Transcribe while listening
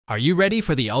Are you ready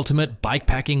for the ultimate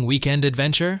bikepacking weekend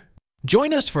adventure?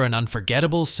 Join us for an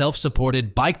unforgettable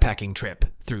self-supported bikepacking trip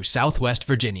through Southwest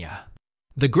Virginia.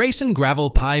 The Grayson Gravel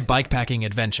Pie Bikepacking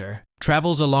Adventure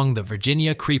travels along the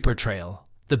Virginia Creeper Trail,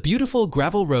 the beautiful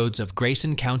gravel roads of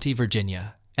Grayson County,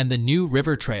 Virginia, and the New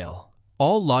River Trail.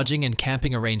 All lodging and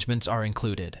camping arrangements are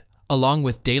included, along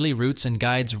with daily routes and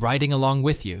guides riding along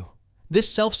with you. This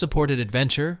self-supported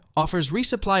adventure offers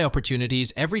resupply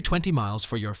opportunities every 20 miles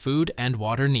for your food and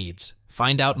water needs.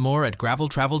 Find out more at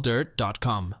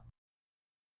graveltraveldirt.com.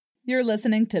 You're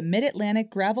listening to Mid-Atlantic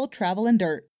Gravel, Travel, and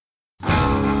Dirt.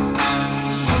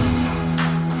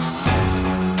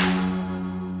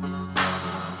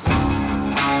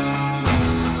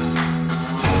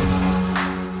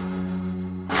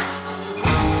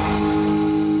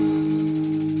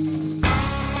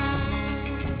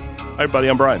 Hi, everybody.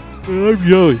 I'm Brian. I'm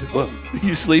Joey.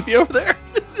 You sleepy over there?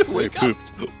 Wake up.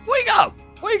 Wake up.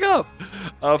 Wake up.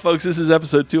 Folks, this is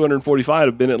episode 245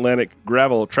 of Mid-Atlantic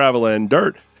Gravel, Travel, and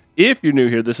Dirt. If you're new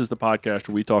here, this is the podcast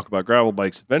where we talk about gravel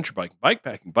bikes, adventure biking,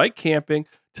 bikepacking, bike camping.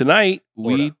 Tonight,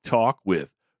 we talk with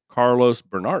Karlos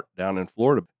Bernart down in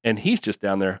Florida, and he's just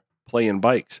down there playing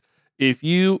bikes. If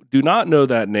you do not know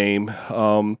that name,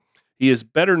 he is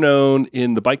better known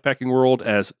in the bikepacking world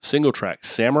as Singletrack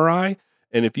Samurai.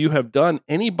 And if you have done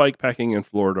any bikepacking in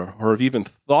Florida or have even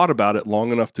thought about it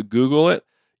long enough to Google it,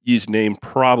 his name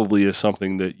probably is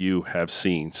something that you have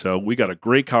seen. So we got a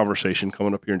great conversation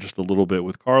coming up here in just a little bit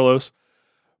with Karlos.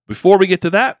 Before we get to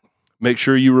that, make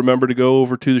sure you remember to go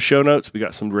over to the show notes. We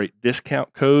got some great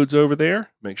discount codes over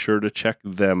there. Make sure to check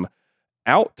them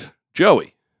out.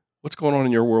 Joey, what's going on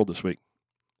in your world this week?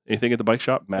 Anything at the bike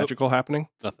shop magical happening?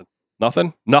 Nothing.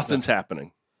 Nothing? Nothing's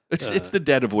happening. It's the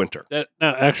dead of winter. No,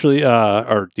 actually,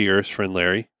 our dearest friend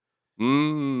Larry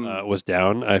was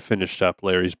down. I finished up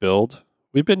Larry's build.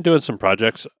 We've been doing some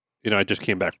projects. You know, I just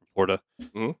came back from Florida,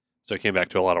 so I came back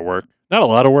to a lot of work. Not a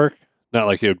lot of work, not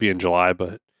like it would be in July,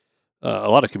 but a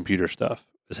lot of computer stuff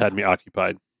has had me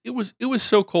occupied. It was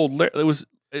so cold.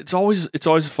 It's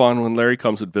always fun when Larry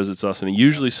comes and visits us, and it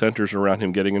usually centers around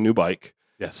him getting a new bike.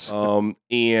 Yes,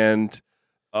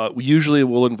 usually it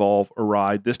will involve a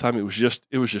ride. This time it was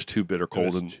just too bitter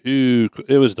cold.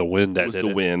 It was the wind that did it. It was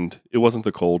the wind. It wasn't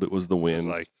the cold. It was the wind. It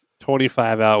was like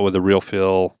 25 out with a real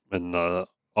feel and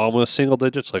almost single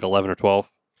digits, like 11 or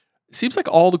 12. It seems like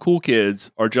all the cool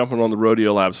kids are jumping on the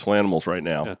Rodeo Labs Flanimals right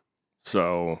now. Yeah.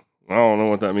 So I don't know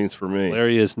what that means for me.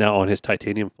 Larry is now on his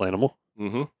titanium Flanimal.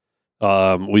 Mm-hmm.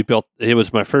 It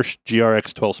was my first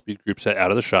GRX 12-speed group set out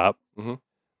of the shop. Mm-hmm.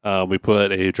 We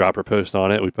put a dropper post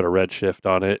on it. We put a red shift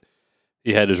on it.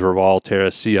 He had his Revolve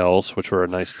Terra CLs, which were a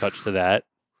nice touch to that.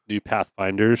 New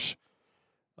Pathfinders.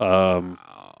 The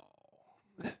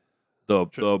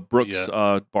Brooks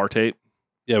bar tape.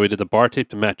 Yeah, we did the bar tape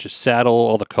to match his saddle.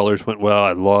 All the colors went well.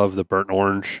 I love the burnt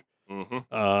orange.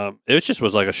 Mm-hmm. It just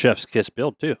was like a chef's kiss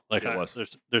build too. Like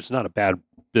there's not a bad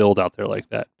build out there like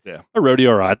that. Yeah, a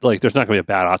rodeo ride. Like there's not gonna be a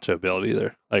bad Otto build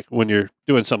either. Like when you're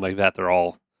doing something like that, they're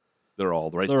all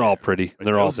pretty. And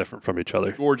they're all different from each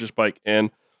other. Gorgeous bike. And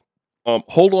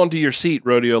hold on to your seat,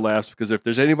 Rodeo Labs, because if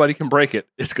there's anybody can break it,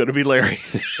 it's going to be Larry.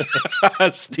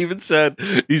 Steven said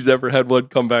he's never had one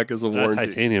come back as a warranty.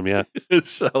 Titanium, yeah.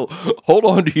 So hold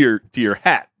on to your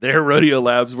hat there, Rodeo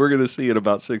Labs. We're going to see in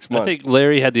about 6 months. I think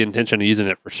Larry had the intention of using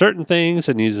it for certain things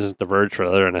and uses the Diverge for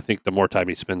other. And I think the more time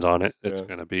he spends on it, it's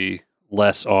going to be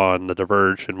less on the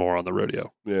Diverge and more on the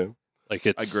Rodeo. Yeah. I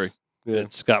agree. Yeah.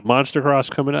 It's got Monster Cross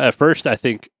coming up. At first, I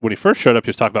think when he first showed up, he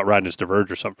was talking about riding his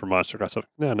Diverge or something for Monster Cross. I'm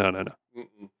like, no.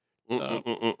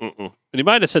 And he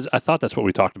might have said, I thought that's what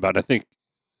we talked about. And I think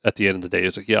at the end of the day, he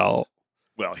was like, yeah,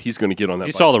 well, he's going to get on that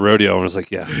bike. He saw the rodeo and was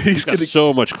like, yeah, he's got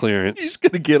so much clearance. He's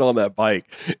going to get on that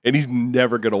bike, and he's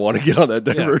never going to want to get on that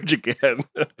Diverge again.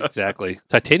 Exactly.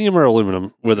 Titanium or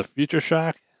aluminum with a future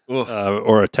shock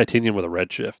or a titanium with a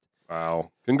red shift.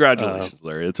 Wow. Congratulations,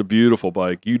 Larry. It's a beautiful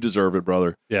bike. You deserve it,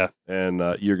 brother. Yeah. And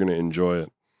you're going to enjoy it.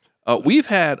 We've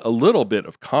had a little bit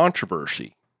of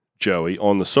controversy, Joey,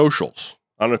 on the socials.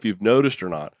 I don't know if you've noticed or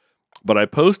not, but I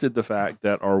posted the fact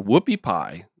that our Whoopie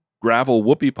Pie, gravel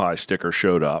Whoopie Pie sticker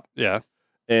showed up. Yeah.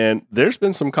 And there's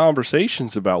been some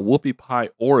conversations about Whoopie Pie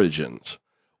origins,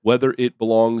 whether the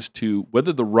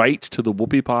rights to the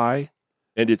Whoopie Pie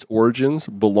and its origins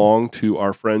belong to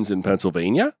our friends in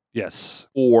Pennsylvania. Yes.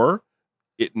 Or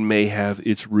it may have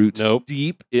its roots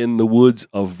deep in the woods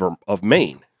of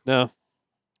Maine. No.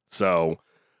 So,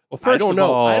 first I don't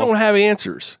know. I don't have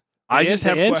answers. I just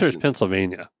have questions. The answer is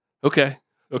Pennsylvania. Okay.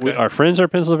 Our friends are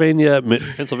Pennsylvania.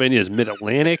 Pennsylvania is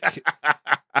Mid-Atlantic.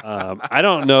 I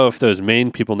don't know if those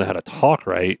Maine people know how to talk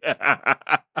right. We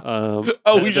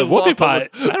just whoopie lost pie.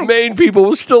 Maine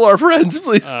people still our friends.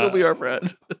 Please still be our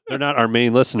friends. They're not our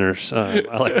main listeners. I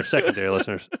like our secondary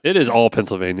listeners. It is all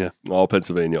Pennsylvania. All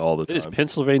Pennsylvania, all the time. It is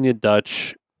Pennsylvania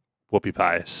Dutch whoopie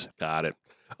pies. Got it.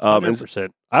 100%.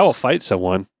 I will fight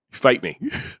someone. Fight me.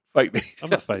 Fight me. I'm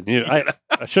not fighting you. I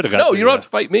should have got. No, you don't have to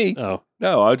fight me. Oh.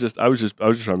 No, I was just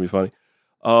trying to be funny.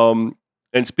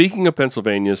 And speaking of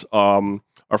Pennsylvania's,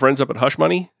 our friends up at Hush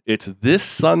Money, it's this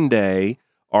Sunday,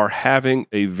 are having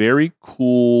a very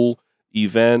cool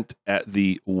event at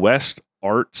the West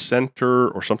Art Center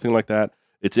or something like that.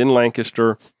 It's in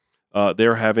Lancaster.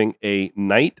 They're having a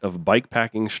night of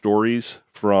bikepacking stories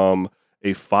from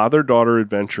a father-daughter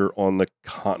adventure on the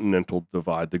Continental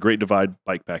Divide, the Great Divide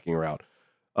bikepacking route.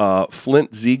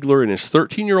 Flint Ziegler and his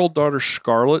 13-year-old daughter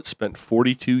Scarlett spent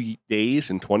 42 days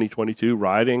in 2022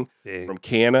 riding from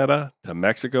Canada to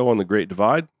Mexico on the Great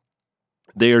Divide.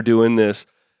 They are doing this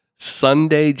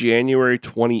Sunday, January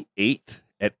 28th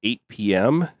at 8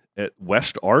 p.m. at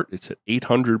West Art. It's at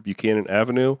 800 Buchanan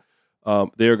Avenue.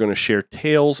 They are going to share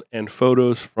tales and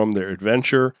photos from their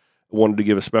adventure. I wanted to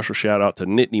give a special shout out to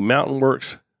Nittany Mountain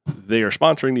Works. They are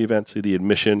sponsoring the event, so the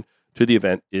admission to the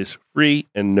event is free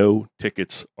and no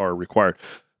tickets are required.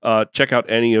 Check out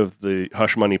any of the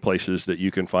Hush Money places that you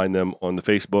can find them on the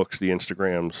Facebooks, the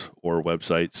Instagrams, or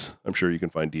websites. I'm sure you can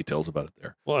find details about it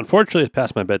there. Well, unfortunately, it's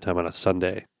past my bedtime on a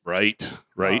Sunday. Right.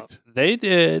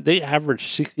 They average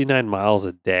 69 miles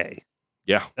a day.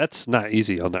 Yeah. That's not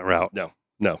easy on that route. No,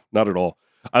 not at all.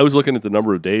 I was looking at the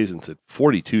number of days and said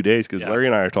 42 days because Larry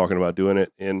and I are talking about doing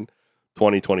it in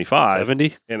 2025.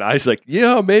 70? And I was like,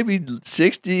 yeah, maybe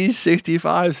 60,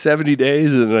 65, 70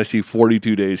 days. And then I see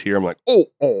 42 days here. I'm like,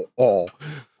 oh.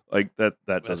 Like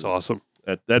that's awesome.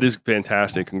 That is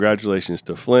fantastic. Congratulations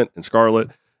to Flint and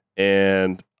Scarlett.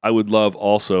 And I would love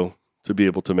also to be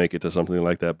able to make it to something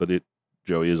like that. But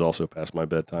Joey is also past my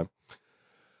bedtime.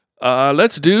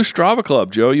 Let's do Strava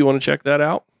Club. Joe, you want to check that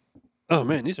out? Oh,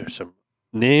 man, these are some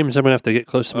names I'm going to have to get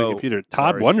close to my computer.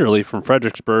 Todd sorry. Wonderly from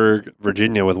Fredericksburg,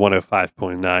 Virginia with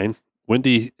 105.9.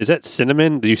 Wendy, is that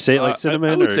cinnamon? Do you say it like cinnamon?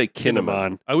 I would say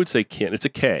Kinnaman. I would say It's a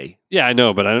K. Yeah, I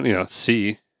know, but I don't,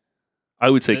 C. I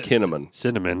would say Kinnaman.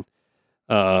 Cinnamon.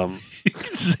 You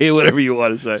can say whatever you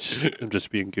want to say. I'm just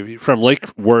being goofy. From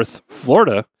Lake Worth,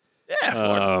 Florida. Yeah,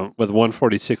 Florida. With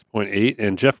 146.8.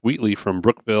 And Jeff Wheatley from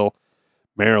Brookville,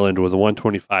 Maryland with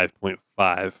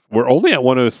 125.5. We're only at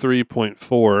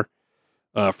 103.4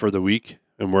 for the week,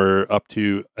 and we're up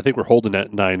to, I think we're holding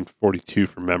at 942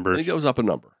 for members. I think it was up a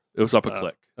number. It was up a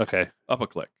click. Okay. Up a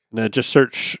click. Now just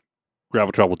search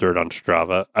Gravel Travel Dirt on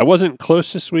Strava. I wasn't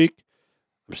close this week.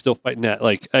 I'm still fighting that.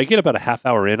 Like, I get about a half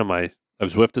hour in on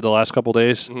I've Zwifted the last couple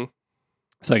days,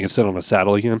 so I can sit on a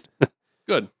saddle again.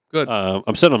 Good.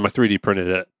 I'm sitting on my 3D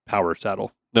printed power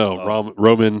saddle. No,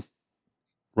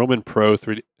 Roman Pro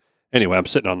 3D. Anyway, I'm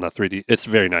sitting on the 3D. It's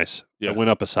very nice. Yeah. I went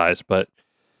up a size, but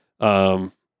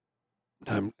I'm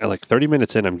like 30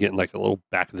 minutes in. I'm getting like a little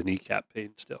back of the kneecap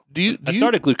pain still. I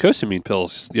started glucosamine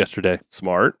pills yesterday.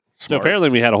 Smart. So apparently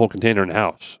we had a whole container in the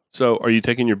house. So are you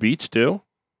taking your beats too?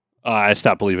 I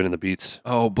stopped believing in the beats.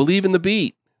 Oh, believe in the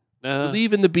beat.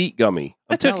 Believe in the beat gummy.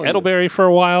 I took Edelberry for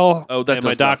a while. Oh, that and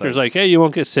my doctor's like, hey, you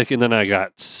won't get sick. And then I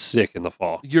got sick in the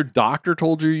fall. Your doctor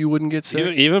told you wouldn't get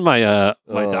sick? Even my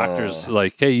doctor's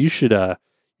like, hey, you should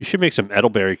make some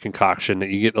Edelberry concoction that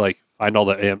you get to, like, find all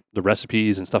the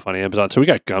recipes and stuff on Amazon. So we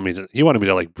got gummies. He wanted me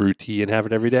to like brew tea and have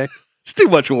it every day. It's too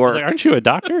much work. I was like, aren't you a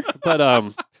doctor?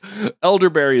 But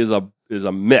elderberry is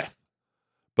a myth,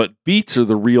 but beets are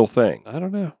the real thing. I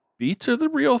don't know. Beets are the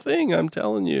real thing. I'm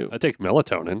telling you. I take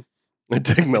melatonin. I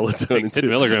take melatonin too. 10 too.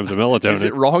 milligrams of melatonin. Is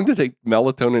it wrong to take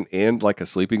melatonin and like a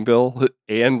sleeping pill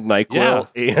and NyQuil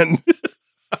and?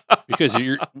 Because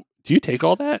do you take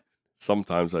all that?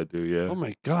 Sometimes I do, yeah. Oh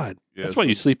my God. Yeah, that's why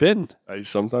you sleep in.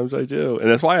 Sometimes I do. And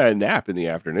that's why I nap in the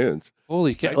afternoons.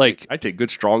 Holy cow. I take good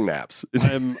strong naps.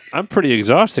 I'm pretty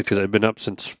exhausted because I've been up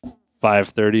since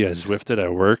 5:30. I Zwifted, I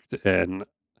worked, and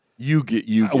you get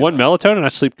one melatonin, I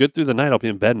sleep good through the night. I'll be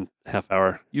in bed in a half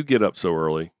hour. You get up so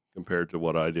early compared to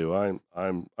what I do.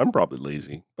 I'm probably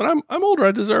lazy. But I'm older,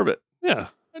 I deserve it. Yeah.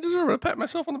 I deserve it. I pat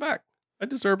myself on the back. I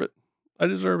deserve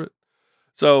it.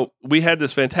 So we had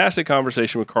this fantastic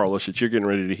conversation with Karlos that you're getting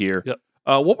ready to hear. Yep.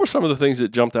 What were some of the things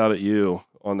that jumped out at you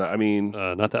on that? I mean,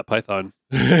 not that python.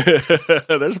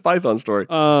 There's a python story.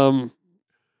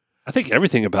 I think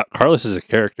everything about Karlos is a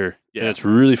character. Yeah. And it's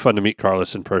really fun to meet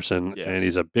Karlos in person. Yeah. And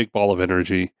he's a big ball of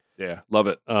energy. Yeah, love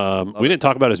it. We didn't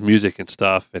talk about his music and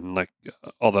stuff and like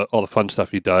all the fun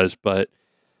stuff he does, but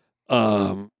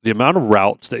the amount of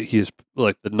routes that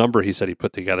the number he said he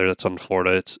put together that's on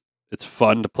Florida, it's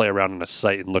fun to play around on a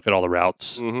site and look at all the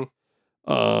routes. Mm-hmm.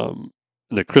 And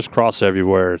they crisscross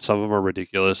everywhere. Some of them are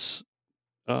ridiculous.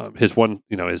 His one,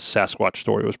 his Sasquatch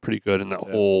story was pretty good, and that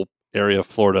whole area of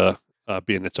Florida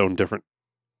being its own different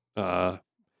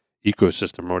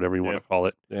ecosystem or whatever you want to call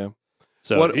it. Yeah.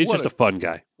 So he's just a fun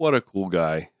guy. What a cool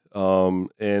guy. And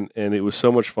it was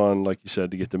so much fun, like you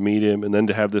said, to get to meet him and then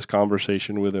to have this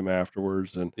conversation with him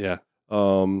afterwards. And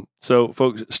so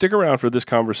folks, stick around for this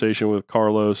conversation with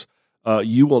Karlos.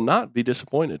 You will not be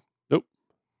disappointed. Nope.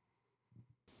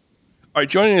 All right,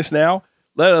 joining us now,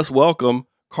 let us welcome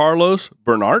Karlos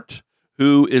Bernart,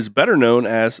 who is better known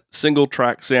as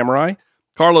Singletrack Samurai.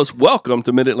 Karlos, welcome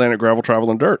to Mid-Atlantic Gravel,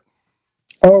 Travel, and Dirt.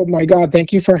 Oh my God,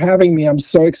 thank you for having me. I'm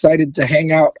so excited to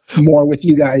hang out more with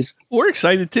you guys. We're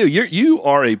excited too. You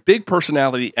are a big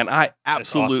personality, and I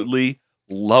absolutely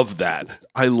love that.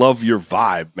 I love your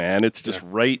vibe, man. It's just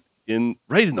right in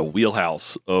the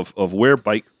wheelhouse of where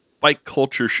bike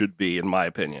culture should be, in my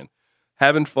opinion.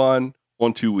 Having fun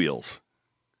on two wheels.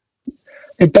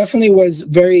 It definitely was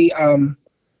very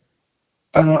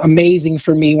amazing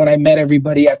for me when I met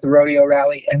everybody at the rodeo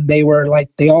rally, and they were like,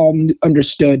 they all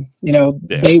understood,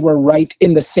 they were right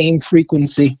in the same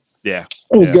frequency. Yeah.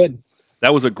 It was good.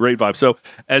 That was a great vibe. So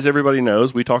as everybody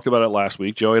knows, we talked about it last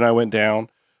week. Joey and I went down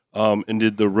and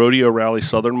did the Rodeo Rally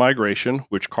Southern Migration,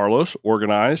 which Karlos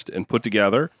organized and put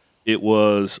together. It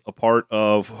was a part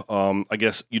of, I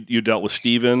guess you dealt with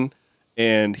Steven,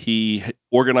 and he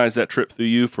organized that trip through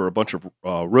you for a bunch of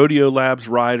Rodeo Labs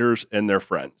riders and their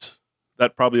friends.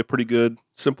 That probably a pretty good,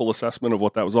 simple assessment of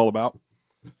what that was all about.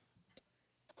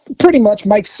 Pretty much.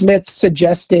 Mike Smith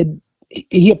suggested,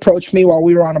 he approached me while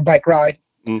we were on a bike ride.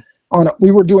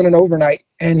 We were doing an overnight,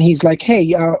 and he's like,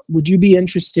 hey, would you be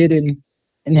interested in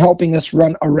helping us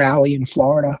run a rally in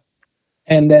Florida?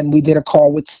 And then we did a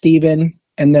call with Steven,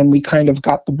 and then we kind of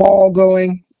got the ball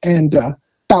going and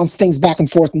bounced things back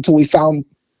and forth until we found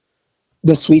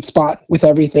the sweet spot with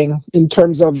everything in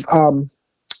terms of,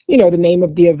 the name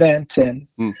of the event. And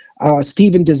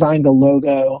Steven designed the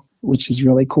logo, which is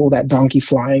really cool. That donkey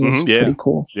flying is pretty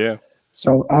cool. Yeah.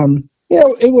 So,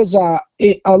 it was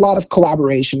a lot of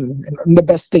collaboration, and the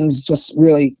best things just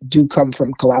really do come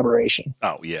from collaboration.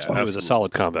 Oh, yeah. So it was a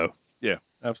solid combo. Yeah,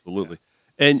 absolutely.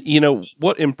 And,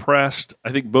 what impressed,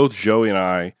 I think, both Joey and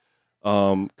I,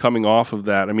 coming off of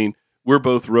that, I mean, we're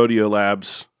both Rodeo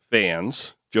Labs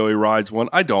fans. Joey rides one.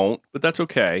 I don't, but that's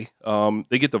okay.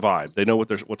 They get the vibe. They know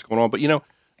what's going on. But,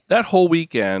 that whole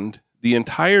weekend, the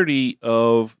entirety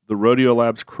of the Rodeo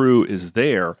Labs crew is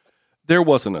there. There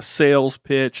wasn't a sales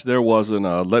pitch. There wasn't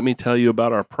a let me tell you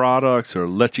about our products or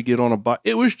let you get on a bike.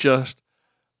 It was just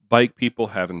bike people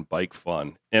having bike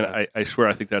fun. And I swear,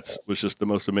 I think that was just the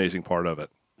most amazing part of it.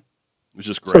 It was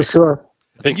just great. For sure.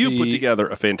 I think you put together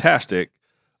a fantastic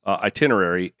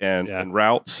itinerary and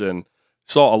routes and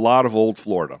saw a lot of old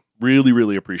Florida. Really,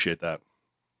 really appreciate that.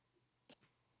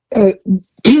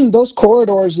 Those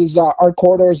corridors are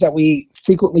corridors that we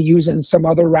frequently use in some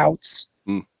other routes.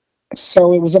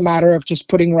 So it was a matter of just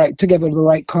putting together the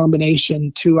right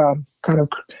combination to kind of,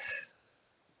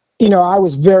 I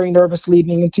was very nervous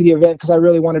leading into the event because I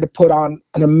really wanted to put on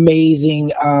an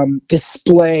amazing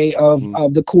display of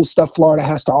the cool stuff Florida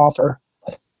has to offer.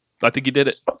 I think you did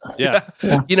it. Yeah.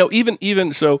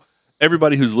 Even so,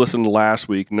 everybody who's listened to last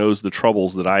week knows the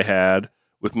troubles that I had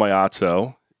with my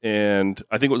Otso. And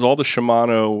I think it was all the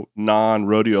Shimano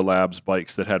non-Rodeo Labs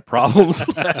bikes that had problems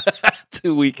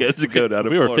 2 weekends ago down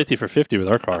in We were Florida. 50 for 50 with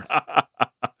our car.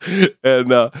 And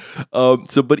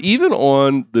but even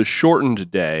on the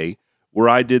shortened day where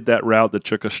I did that route that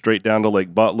took us straight down to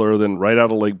Lake Butler, then right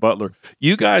out of Lake Butler,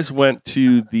 you guys went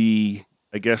to the,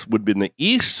 I guess would have been the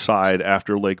east side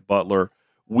after Lake Butler.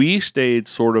 We stayed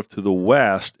sort of to the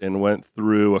west and went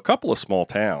through a couple of small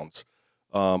towns.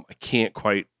 I can't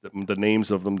quite, the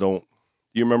names of them don't,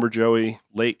 do you remember, Joey?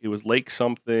 It was Lake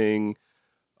something.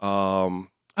 I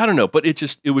don't know, but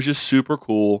it was just super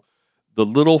cool. The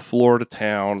little Florida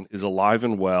town is alive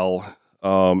and well.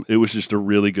 It was just a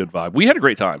really good vibe. We had a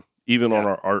great time, even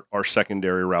on our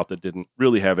secondary route that didn't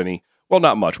really have any, well,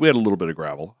 not much. We had a little bit of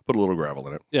gravel, put a little gravel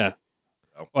in it. Yeah.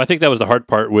 Well, I think that was the hard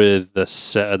part with the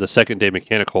second day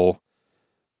mechanical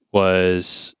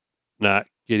was not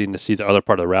getting to see the other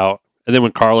part of the route. And then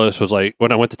when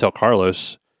I went to tell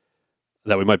Karlos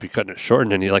that we might be cutting it short,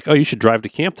 and then he's like, oh, you should drive to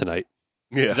camp tonight.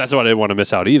 Yeah. That's what I didn't want to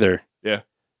miss out either. Yeah.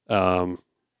 But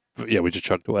yeah, we just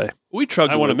chugged away.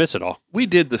 I want to miss it all. We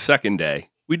did the second day.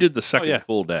 We did the second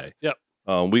full day. Yep.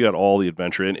 We got all the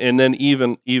adventure in. And then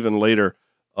even later,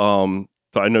 so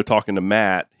I know talking to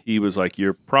Matt, he was like,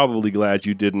 you're probably glad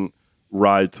you didn't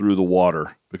ride through the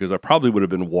water because I probably would have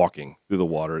been walking through the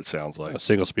water, it sounds like.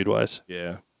 Single speed wise.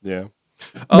 Yeah. Yeah.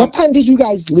 What time did you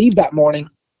guys leave that morning?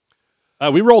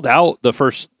 We rolled out the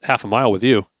first half a mile with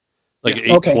you, like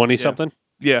 8:20 something.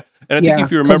 Yeah, and I think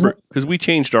if you remember, because we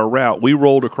changed our route, we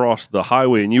rolled across the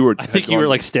highway, and you were. I think you were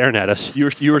like staring at us. You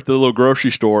were at the little grocery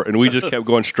store, and we just kept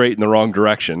going straight in the wrong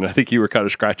direction. I think you were kind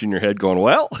of scratching your head, going,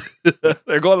 "Well,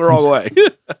 they're going the wrong way."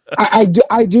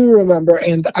 I do remember,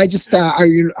 and I just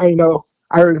I'm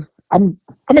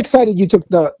excited you took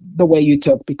the way you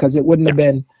took, because it wouldn't have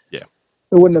been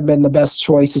the best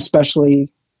choice,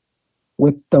 especially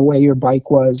with the way your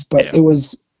bike was. But it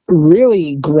was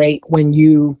really great when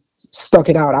you stuck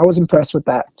it out. I was impressed with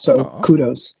that. So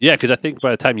kudos. Yeah, because I think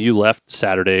by the time you left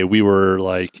Saturday, we were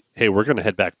like, hey, we're going to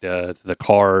head back to the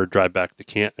car, drive back to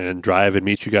camp, and drive and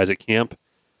meet you guys at camp.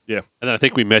 Yeah. And then I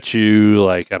think we met you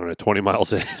 20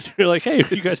 miles in. You're like, hey,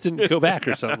 you guys didn't go back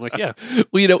or something. Like, yeah.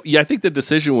 Well, I think the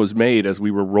decision was made as we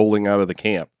were rolling out of the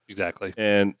camp. Exactly.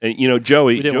 And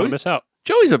Joey. We didn't want to miss out.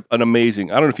 Joey's an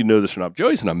amazing, I don't know if you know this or not,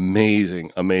 Joey's an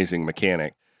amazing, amazing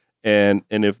mechanic. And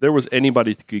if there was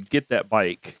anybody that could get that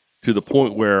bike to the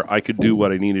point where I could do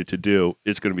what I needed to do,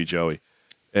 it's going to be Joey.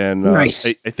 And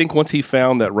nice. I think once he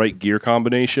found that right gear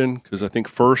combination, because I think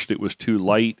first it was too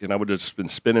light and I would have just been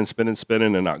spinning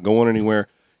and not going anywhere.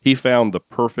 He found the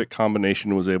perfect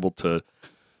combination and was able to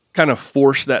kind of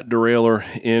force that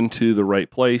derailleur into the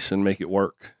right place and make it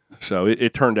work. So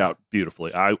it turned out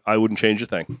beautifully. I wouldn't change a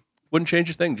thing. Wouldn't change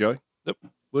a thing, Joey. Nope.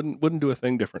 Wouldn't do a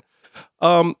thing different.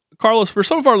 Karlos, for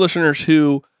some of our listeners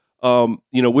who,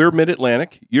 we're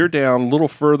mid-Atlantic. You're down a little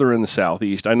further in the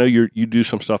southeast. I know you do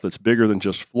some stuff that's bigger than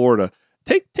just Florida.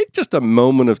 Take just a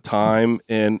moment of time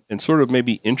and sort of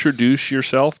maybe introduce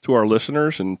yourself to our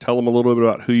listeners and tell them a little bit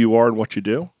about who you are and what you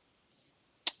do.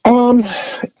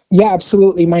 Yeah,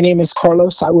 absolutely. My name is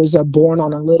Karlos. I was born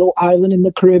on a little island in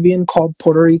the Caribbean called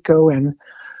Puerto Rico, and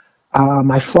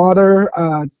my father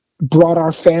brought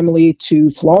our family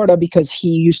to Florida because he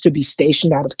used to be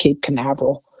stationed out of Cape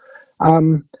Canaveral.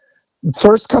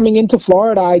 First coming into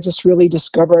Florida, I just really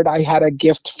discovered I had a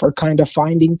gift for kind of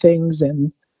finding things.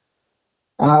 And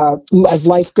as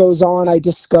life goes on, I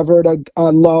discovered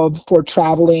a love for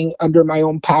traveling under my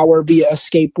own power via a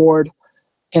skateboard.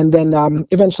 And then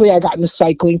eventually I got into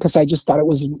cycling because I just thought it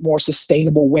was a more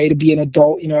sustainable way to be an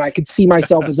adult. I could see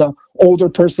myself as an older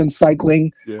person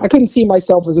cycling. Yeah. I couldn't see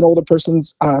myself as an older person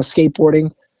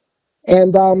skateboarding.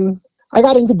 And I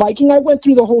got into biking. I went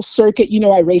through the whole circuit.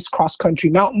 I raced cross-country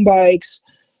mountain bikes.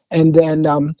 And then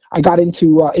I got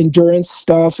into endurance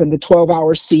stuff and the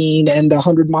 12-hour scene and the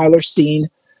 100-miler scene.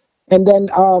 And then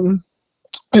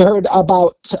I heard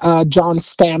about John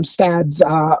Stamstad's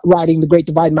riding the Great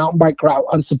Divide mountain bike route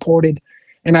unsupported.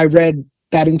 And I read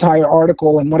that entire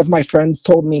article. And one of my friends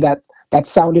told me that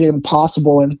sounded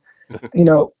impossible. And,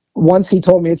 once he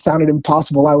told me it sounded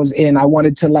impossible, I was in. I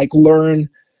wanted to learn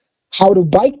how to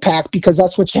bike pack because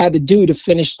that's what you had to do to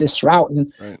finish this route.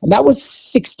 And that was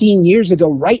 16 years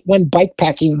ago, right when bike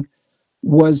packing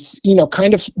was,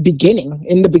 kind of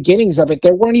in the beginnings of it.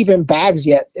 There weren't even bags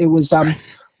yet. It was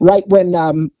right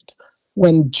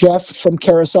when Jeff from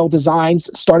Carousel Designs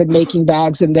started making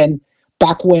bags, and then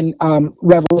back when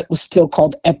Revolut was still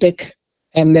called Epic,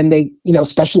 and then they,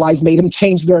 Specialized made them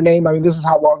change their name. I mean, this is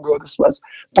how long ago this was.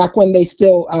 Back when they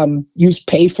still used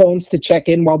payphones to check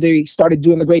in while they started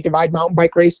doing the Great Divide mountain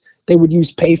bike race, they would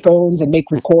use payphones and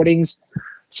make recordings.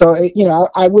 So,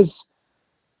 I was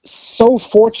so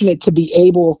fortunate to be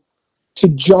able to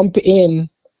jump in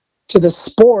to the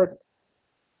sport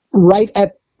right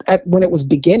at when it was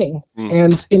beginning.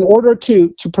 And in order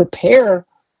to prepare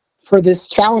for this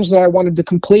challenge that I wanted to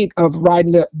complete of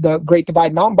riding the Great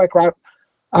Divide mountain bike route,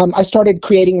 I started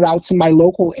creating routes in my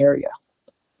local area,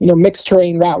 mixed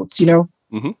terrain routes,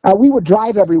 we would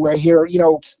drive everywhere here.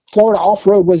 Florida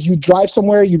off-road was you drive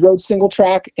somewhere, you rode single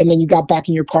track, and then you got back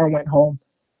in your car and went home.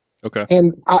 Okay.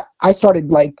 And I started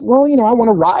I want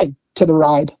to ride to the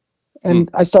ride.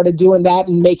 And I started doing that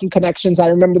and making connections. I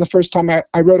remember the first time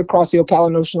I rode across the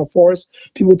Ocala National Forest,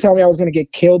 people would tell me I was going to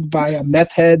get killed by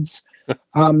meth heads.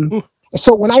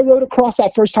 So when I rode across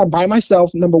that first time by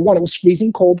myself, number one, it was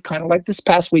freezing cold, kind of like this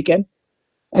past weekend.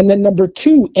 And then number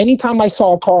two, anytime I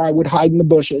saw a car, I would hide in the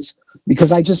bushes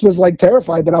because I just was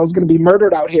terrified that I was going to be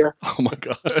murdered out here. Oh my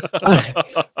God.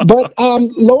 But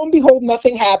lo and behold,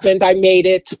 nothing happened. I made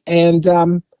it.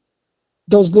 And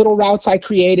those little routes I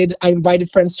created, I invited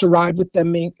friends to ride with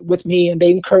me, and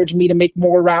they encouraged me to make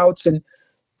more routes. And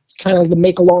kind of to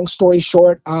make a long story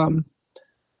short,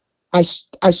 I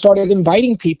started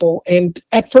inviting people, and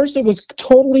at first it was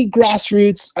totally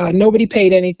grassroots. Nobody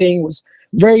paid anything. It was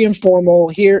very informal.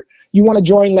 Here, you want to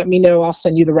join, let me know. I'll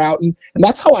send you the route. And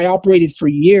that's how I operated for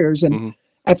years. And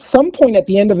at some point at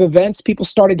the end of events, people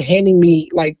started handing me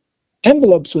like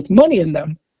envelopes with money in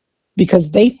them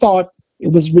because they thought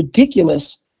it was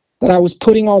ridiculous that I was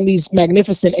putting on these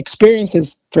magnificent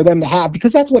experiences for them to have,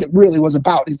 because that's what it really was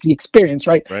about. It's the experience,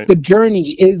 right? The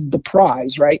journey is the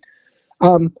prize, right?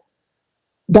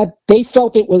 That they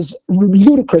felt it was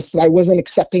ludicrous that I wasn't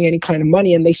accepting any kind of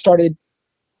money, and they started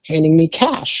handing me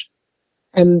cash.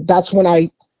 And that's when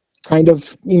I kind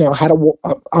of, had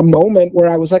a moment where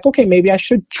I was like, okay, maybe I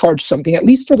should charge something, at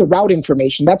least for the route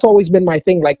information. That's always been my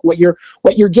thing. Like what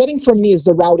you're getting from me is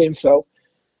the route info.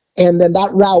 And then that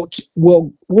route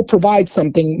will provide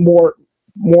something more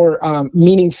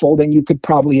meaningful than you could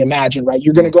probably imagine, right?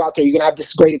 You're going to go out there, you're going to have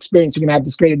this great experience, you're going to have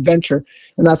this great adventure,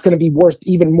 and that's going to be worth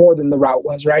even more than the route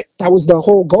was, right? That was the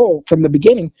whole goal from the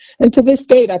beginning. And to this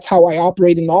day, that's how I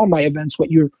operate in all my events.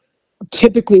 What you're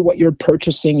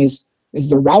purchasing is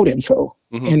the route info.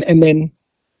 And then,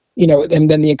 and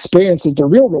then the experience is the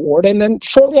real reward. And then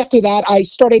shortly after that,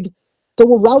 there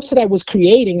were routes that I was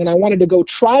creating and I wanted to go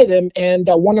try them. And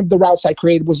one of the routes I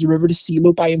created was the River to Sea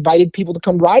Loop. I invited people to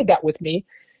come ride that with me.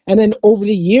 And then over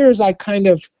the years, I kind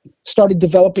of started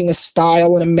developing a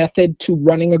style and a method to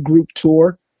running a group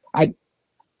tour.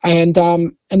 And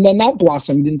then that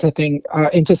blossomed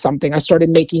into something. I started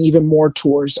making even more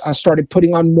tours. I started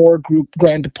putting on more group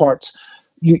grand departs.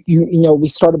 We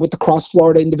started with the Cross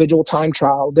Florida individual time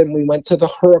trial. Then we went to the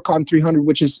Huracan 300,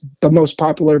 which is the most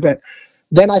popular event.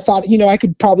 Then I thought, I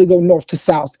could probably go north to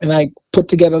south, and I put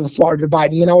together the Florida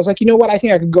Divide. And then I was like, you know what? I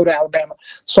think I could go to Alabama.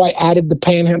 So I added the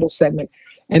Panhandle segment,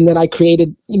 and then I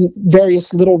created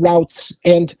various little routes.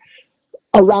 And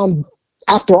around,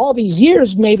 after all these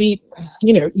years, maybe,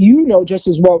 just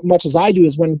as much as I do,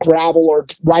 is when gravel or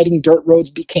riding dirt roads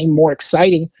became more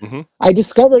exciting. I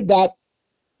discovered that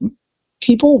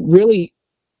people really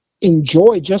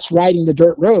enjoy just riding the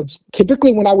dirt roads.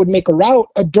 Typically, when I would make a route,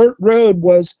 a dirt road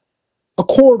was a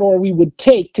corridor we would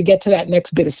take to get to that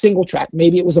next bit of single track.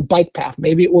 Maybe it was a bike path.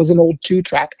 Maybe it was an old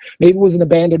 2-track. Maybe it was an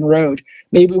abandoned road.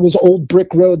 Maybe it was old brick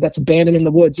road that's abandoned in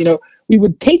the woods. We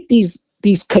would take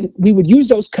we would use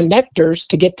those connectors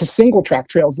to get to single track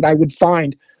trails that I would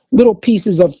find, little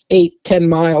pieces of 8-10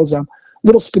 miles,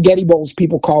 little spaghetti bowls,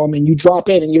 people call them, and you drop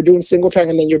in and you're doing single track,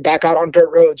 and then you're back out on dirt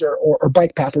roads or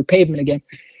bike path or pavement again.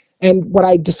 And what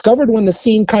I discovered when the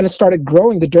scene kind of started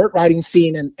growing, the dirt riding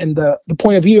scene, and the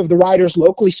point of view of the riders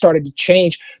locally started to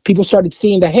change, people started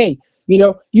seeing that, hey,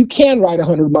 you can ride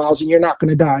 100 miles and you're not going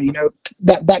to die.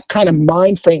 That kind of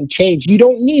mind frame change. You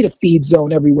don't need a feed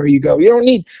zone everywhere you go. You don't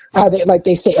need, like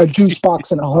they say, a juice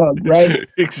box and a hug, right?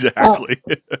 Exactly.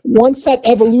 Once that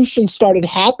evolution started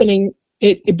happening,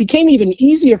 it became even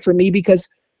easier for me,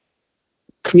 because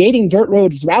creating dirt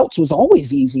road routes was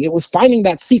always easy. It was finding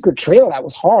that secret trail that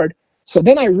was hard. So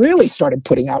then I really started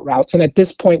putting out routes. And at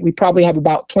this point, we probably have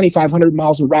about 2,500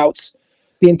 miles of routes.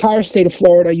 The entire state of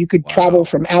Florida, you could travel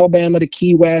from Alabama to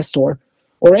Key West or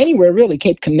anywhere really,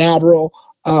 Cape Canaveral,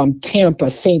 Tampa,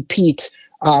 St. Pete,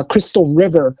 Crystal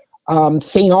River,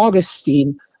 St.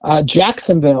 Augustine,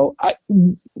 Jacksonville.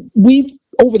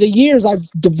 Over the years, I've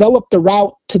developed the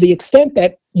route to the extent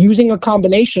that using a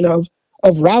combination of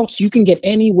routes, you can get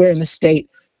anywhere in the state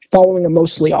following a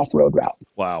mostly off-road route.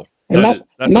 Wow. That's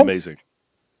amazing.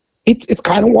 It's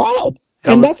kind of wild.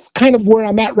 And that's kind of where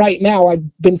I'm at right now. I've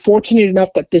been fortunate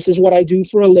enough that this is what I do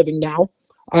for a living now.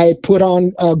 I put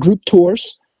on group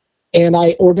tours, and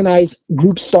I organize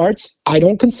group starts. I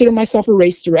don't consider myself a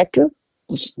race director.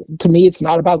 To me, it's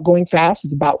not about going fast.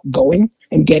 It's about going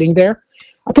and getting there.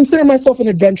 I consider myself an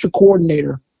adventure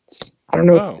coordinator. I don't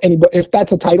know if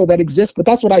that's a title that exists, but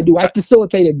that's what I do. I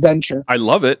facilitate adventure. I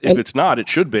love it. If it's not, it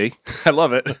should be. I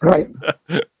love it. Right.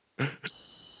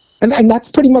 And that's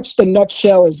pretty much the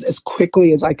nutshell, as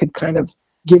quickly as I could kind of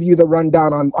give you the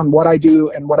rundown on what I do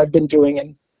and what I've been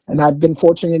doing. And I've been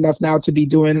fortunate enough now to be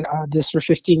doing this for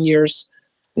 15 years.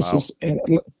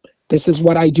 This is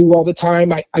what I do all the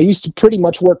time. I used to pretty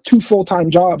much work 2 full-time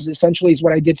jobs, essentially, is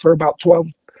what I did for about 12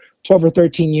 or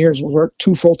 13 years, was work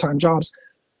 2 full-time jobs.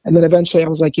 And then eventually I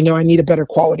was like, I need a better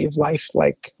quality of life.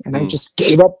 And I just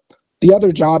gave up the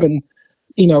other job and,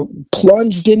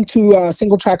 plunged into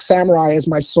Singletrack Samurai as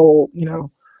my sole,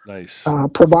 nice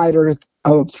provider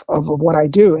of what I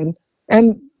do.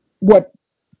 And what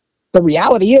the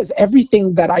reality is,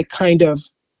 everything that I kind of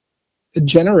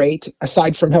generate,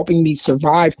 aside from helping me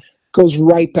survive, goes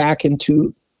right back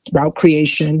into route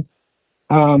creation,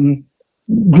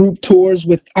 group tours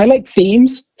I like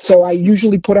themes. So I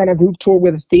usually put on a group tour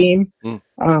with a theme.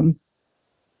 The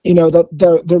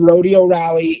rodeo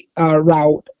rally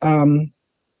route,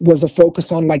 was a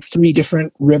focus on like 3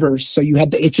 different rivers. So you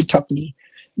had the Ichetucknee,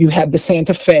 you had the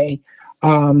Santa Fe,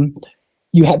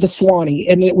 you had the Swanee,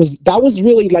 and that was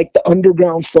really like the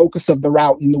underground focus of the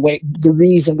route and the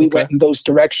reason we went in those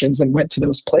directions and went to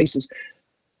those places.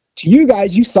 To you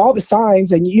guys, you saw the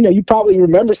signs, and you probably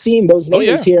remember seeing those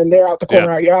names here and there out the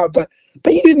corner of your eye, but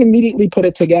you didn't immediately put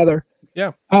it together.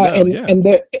 Yeah. And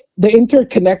the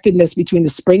interconnectedness between the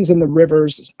springs and the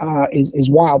rivers is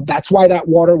wild. That's why that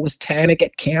water was tannic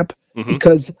at camp,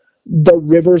 because the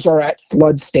rivers are at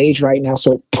flood stage right now.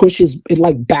 So it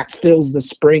like backfills the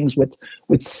springs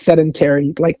with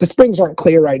sedentary, like the springs aren't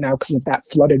clear right now because of that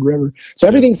flooded river. So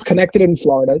everything's connected in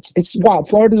Florida. It's wild.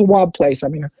 Florida's a wild place. I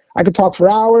mean, I could talk for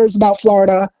hours about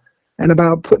Florida and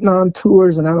about putting on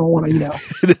tours, and I don't want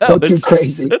to, go too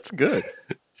crazy. That's good.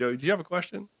 Joe, do you have a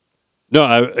question? No,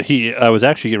 I was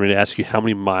actually getting ready to ask you how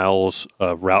many miles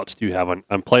of routes do you have on?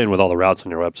 I'm playing with all the routes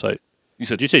on your website.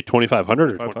 Did you say 2,500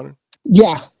 or 2,500?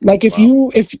 Yeah, like if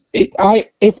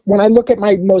when I look at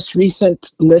my most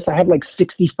recent list, I have like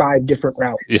 65 different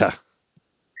routes. Yeah,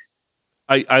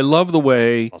 I love the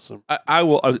way. Awesome. I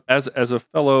will as a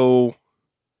fellow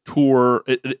tour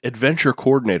adventure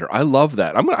coordinator. I love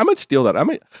that. I might steal that. I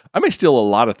may steal a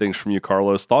lot of things from you,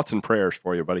 Karlos. Thoughts and prayers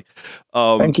for you, buddy.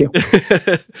 Thank you.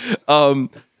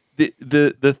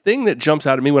 The thing that jumps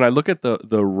out at me when I look at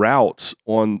the routes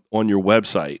on your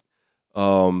website,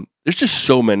 there's just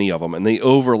so many of them, and they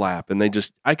overlap, and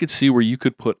I could see where you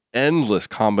could put endless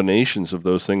combinations of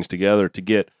those things together to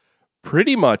get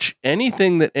pretty much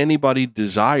anything that anybody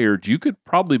desired. You could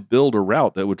probably build a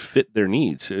route that would fit their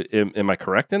needs. Am I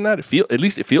correct in that? At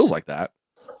least it feels like that.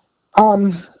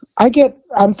 I'm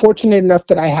fortunate enough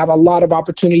that I have a lot of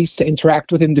opportunities to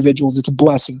interact with individuals. It's a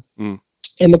blessing.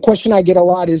 And the question I get a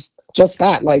lot is just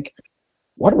that, like,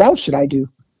 what route should I do?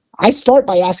 I start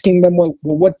by asking them, well,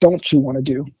 what don't you want to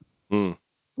do?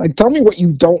 Like, tell me what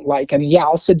you don't like, and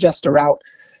I'll suggest a route.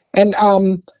 And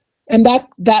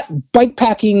that bike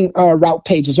packing route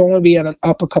page has only been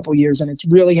up a couple years, and it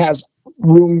really has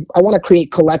room. I want to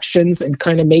create collections and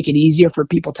kind of make it easier for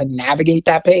people to navigate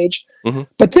that page.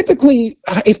 But typically,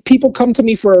 if people come to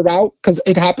me for a route, because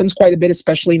it happens quite a bit,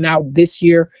 especially now this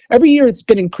year, every year it's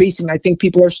been increasing. I think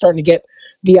people are starting to get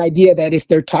the idea that if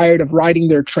they're tired of riding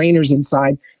their trainers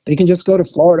inside, they can just go to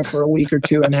Florida for a week or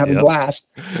two and have a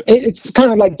blast. It's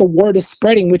kind of like the word is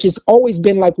spreading, which has always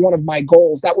been like one of my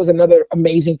goals. That was another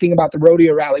amazing thing about the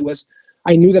rodeo rally, was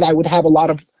I knew that I would have a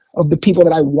lot of the people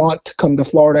that I want to come to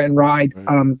Florida and ride,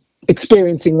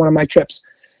 experiencing one of my trips.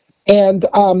 And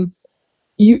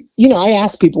I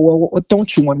ask people, well, what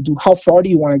don't you want to do? How far do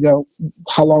you want to go?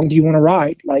 How long do you want to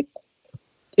ride? Like,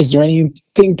 is there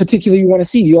anything particular you want to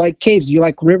see? Do you like caves? Do you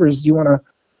like rivers? Do you want to,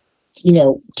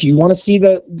 do you want to see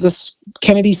the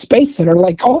Kennedy Space Center?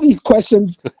 Like, all these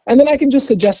questions. And then I can just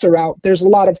suggest a route. There's a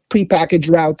lot of prepackaged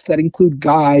routes that include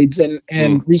guides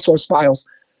and resource files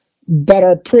that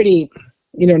are pretty,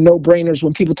 no-brainers.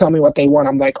 When people tell me what they want,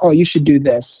 I'm like, oh, you should do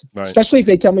this. Right. Especially if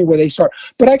they tell me where they start.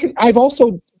 But I've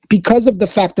also, because of the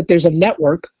fact that there's a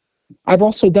network, I've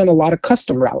also done a lot of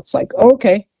custom routes. Like,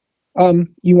 okay,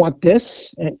 you want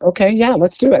this? And, okay, yeah,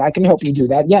 let's do it. I can help you do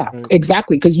that. Yeah,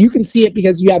 exactly. Because you can see it,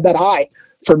 because you have that eye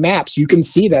for maps. You can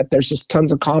see that there's just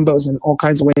tons of combos and all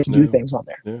kinds of ways to do things on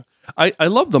there. Yeah. I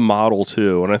love the model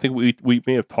too, and I think we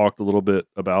may have talked a little bit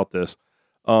about this.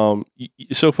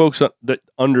 So folks that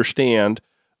understand,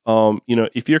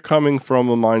 if you're coming from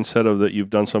a mindset of that you've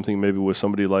done something maybe with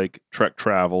somebody like Trek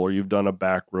Travel, or you've done a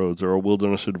Backroads or a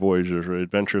Wilderness Voyagers or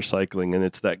Adventure Cycling, and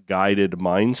it's that guided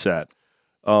mindset,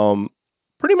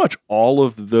 pretty much all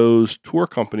of those tour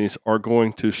companies are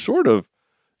going to sort of,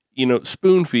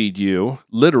 spoon feed you,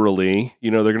 literally.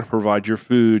 They're going to provide your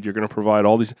food. You're going to provide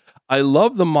all these. I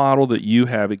love the model that you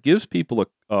have. It gives people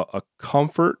a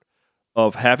comfort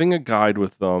of having a guide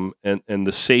with them, and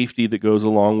the safety that goes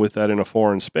along with that in a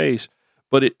foreign space.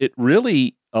 But it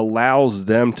really allows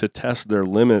them to test their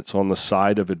limits on the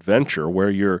side of adventure, where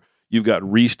you've got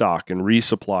restock and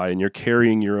resupply, and you're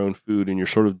carrying your own food, and you're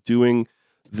sort of doing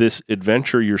this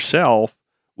adventure yourself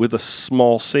with a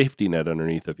small safety net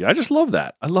underneath of you. I just love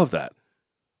that. I love that.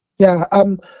 Yeah.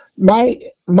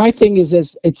 My thing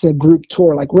is it's a group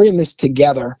tour. Like, we're in this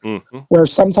together, where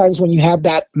sometimes when you have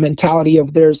that mentality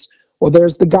of there's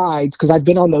the guides, because I've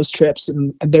been on those trips,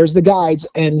 and there's the guides,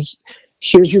 and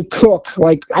here's your cook.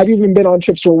 Like, I've even been on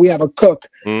trips where we have a cook,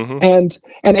 and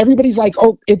everybody's like,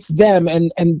 oh, it's them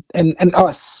and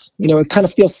us. It kind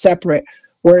of feels separate.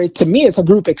 Where to me, it's a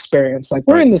group experience. Like,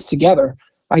 we're in this together.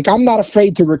 Like, I'm not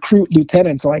afraid to recruit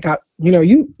lieutenants. Like, I'll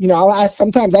ask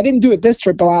sometimes. I didn't do it this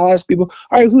trip, but I'll ask people,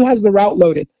 all right, who has the route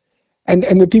loaded? And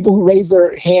the people who raise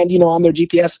their hand, on their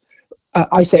GPS,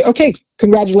 I say, okay,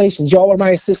 congratulations, y'all are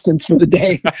my assistants for the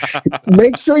day.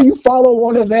 Make sure you follow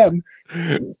one of them.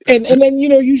 And then,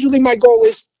 usually my goal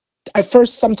is,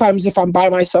 sometimes if I'm by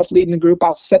myself leading a group,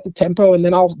 I'll set the tempo and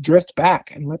then I'll drift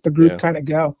back and let the group kind of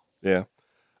go. Yeah.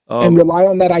 And rely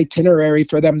on that itinerary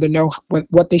for them to know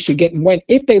what they should get and when.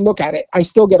 If they look at it, I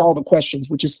still get all the questions,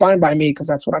 which is fine by me because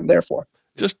that's what I'm there for.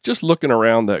 Just looking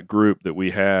around that group that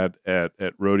we had at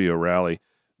Rodeo Rally,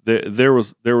 there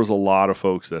was a lot of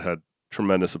folks that had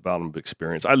tremendous amount of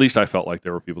experience. At least I felt like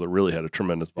there were people that really had a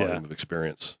tremendous volume of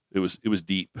experience. It was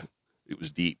deep. It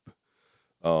was deep.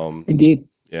 Indeed.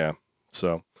 Yeah.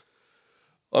 So,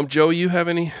 Joey, you have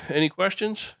any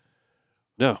questions?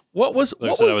 No.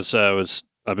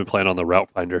 I've been playing on the route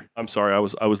finder. I'm sorry. I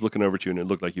was looking over at you and it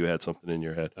looked like you had something in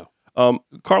your head. Oh.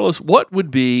 Karlos, what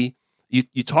would be,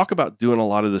 you talk about doing a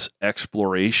lot of this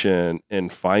exploration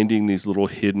and finding these little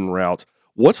hidden routes.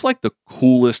 What's like the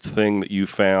coolest thing that you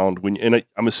found and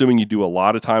I'm assuming you do a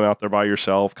lot of time out there by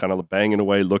yourself, kind of banging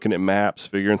away, looking at maps,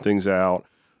 figuring things out.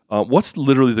 What's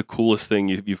literally the coolest thing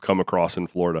you've come across in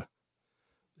Florida?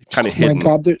 Kind of hidden. My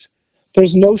God,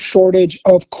 there's no shortage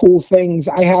of cool things.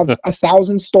 I have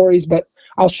 1,000 stories, but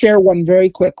I'll share one very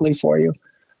quickly for you.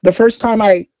 The first time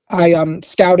I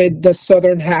scouted the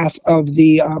southern half of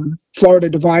the Florida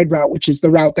Divide route, which is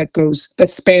the route that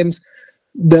spans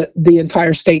the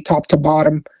entire state top to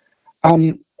bottom.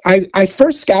 I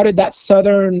first scouted that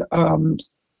southern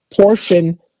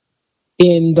portion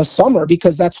in the summer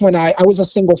because that's when I was a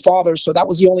single father, so that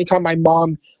was the only time my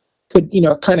mom could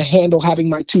kind of handle having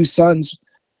my two sons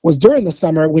was during the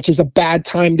summer, which is a bad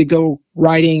time to go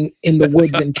riding in the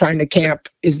woods and trying to camp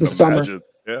is the summer.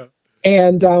 Yeah.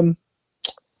 And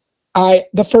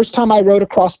the first time I rode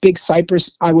across Big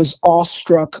Cypress, I was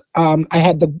awestruck. I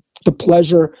had the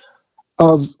pleasure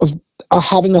of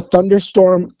having a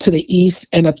thunderstorm to the east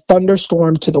and a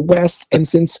thunderstorm to the west. And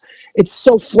since it's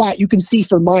so flat, you can see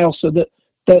for miles. So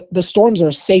the storms are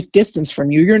a safe distance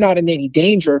from you. You're not in any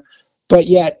danger, but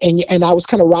yet, and I was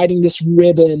kind of riding this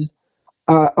ribbon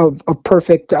of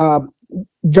perfect,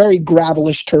 very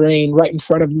gravelish terrain right in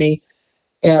front of me,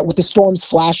 with the storms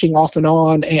flashing off and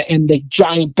on, and the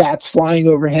giant bats flying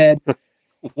overhead.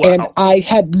 Wow. And I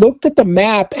had looked at the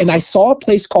map, and I saw a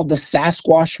place called the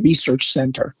Sasquatch Research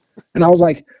Center, and I was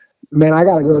like, "Man, I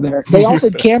gotta go there." They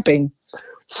offered camping,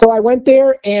 so I went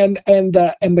there, and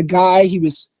the guy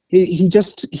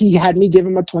he had me give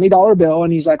him a $20 bill,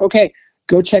 and he's like, "Okay,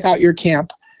 go check out your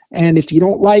camp, and if you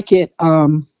don't like it,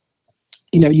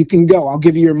 you can go. I'll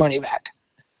give you your money back."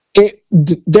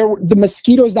 The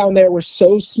mosquitoes down there were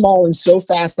so small and so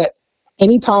fast that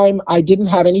anytime I didn't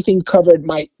have anything covered,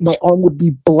 my arm would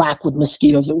be black with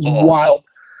mosquitoes. It was wild.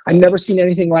 I'd never seen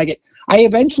anything like it. I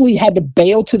eventually had to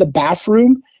bail to the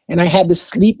bathroom, and I had to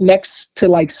sleep next to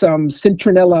like some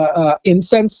citronella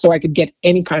incense so I could get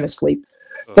any kind of sleep.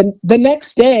 The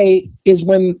next day is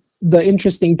when the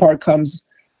interesting part comes.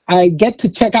 I get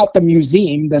to check out the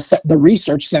museum, the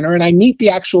research center, and I meet the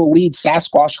actual lead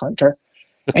Sasquatch hunter.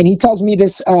 And he tells me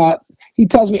this. He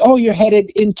tells me, "Oh, you're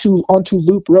headed onto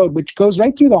Loop Road, which goes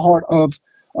right through the heart of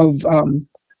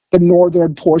the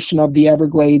northern portion of the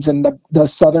Everglades and the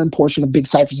southern portion of Big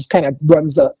Cypress. It kind of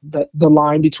runs the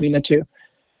line between the two.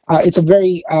 It's a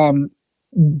very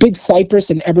Big Cypress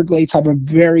and Everglades have a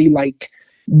very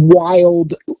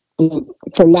wild,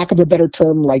 for lack of a better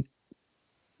term,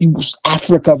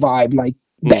 Africa vibe. Like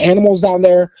the animals down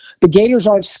there, the gators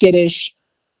aren't skittish.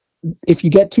 If you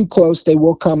get too close, they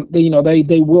will come. They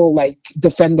will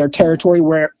defend their territory.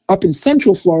 Where up in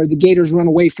Central Florida, the gators run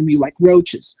away from you like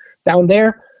roaches. Down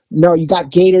there, no, you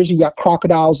got gators, you got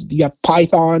crocodiles, you have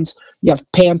pythons, you have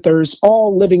panthers,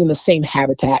 all living in the same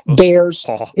habitat. Bears.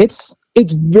 It's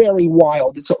very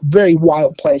wild. It's a very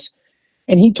wild place.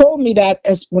 And he told me that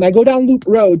when I go down Loop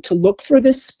Road to look for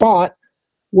this spot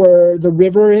where the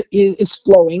river is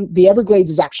flowing, the Everglades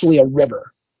is actually a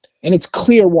river. And it's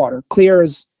clear water, clear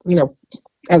as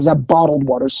a bottled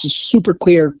water. So super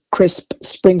clear, crisp,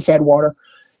 spring-fed water.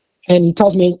 And he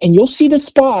tells me, and you'll see the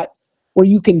spot where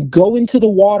you can go into the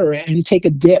water and take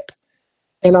a dip.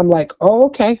 And I'm like, oh,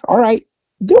 okay, all right.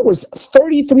 There was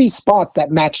 33 spots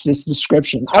that matched this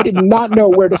description. I did not know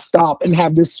where to stop and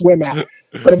have this swim at.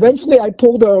 But eventually I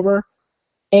pulled over,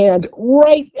 and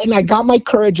I got my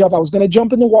courage up. I was going to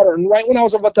jump in the water. And right when I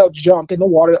was about to jump in the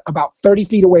water, about 30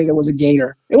 feet away, there was a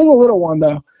gator. It was a little one,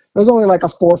 though. It was only like a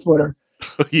 4-footer.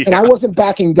 Yeah. And I wasn't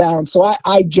backing down. So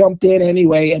I jumped in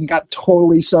anyway and got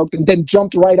totally soaked, and then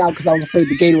jumped right out because I was afraid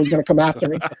the gator was going to come after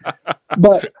me.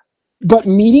 But But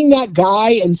meeting that guy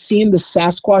and seeing the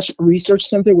Sasquatch Research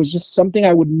Center was just something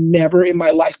I would never in my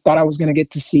life thought I was going to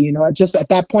get to see. You know, just at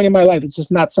that point in my life, it's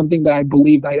just not something that I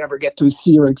believed I'd ever get to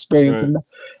see or experience. Right.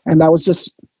 And that was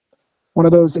just one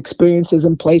of those experiences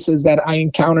and places that I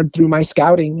encountered through my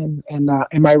scouting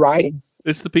and my riding.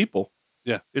 It's the people.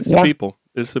 Yeah. It's the people.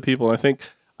 It's the people. I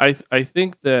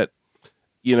think that,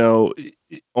 you know,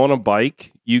 on a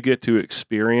bike, you get to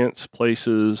experience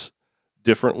places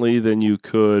differently than you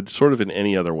could sort of in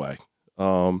any other way.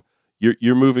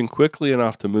 You're moving quickly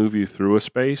enough to move you through a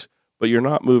space, but you're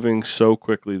not moving so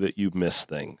quickly that you miss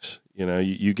things. You know,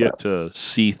 you get to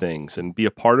see things and be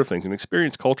a part of things and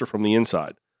experience culture from the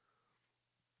inside.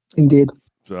 Indeed.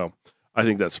 So I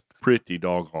think that's pretty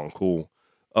doggone cool.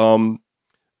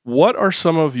 What are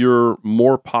some of your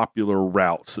more popular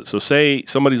routes? So say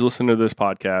somebody's listening to this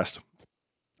podcast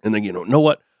and they, you know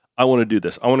what? I want to do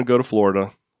this. I want to go to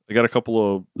Florida. I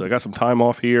got some time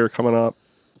off here coming up.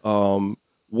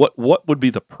 What would be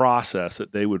the process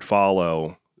that they would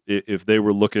follow if they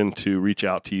were looking to reach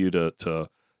out to you to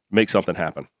make something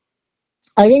happen?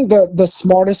 I think the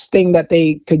smartest thing that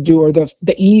they could do, or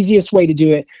the easiest way to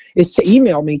do it, is to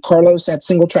email me, Karlos at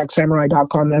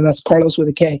singletracksamurai.com, and that's Karlos with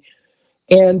a K.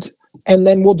 And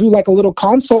then we'll do like a little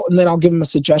consult, and then I'll give them a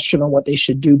suggestion on what they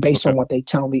should do based on what they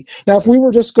tell me. Now, if we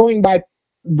were just going by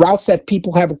routes that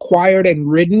people have acquired and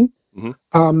ridden, the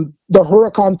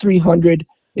Huracan 300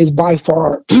 is by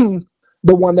far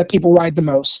the one that people ride the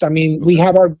most. I mean, we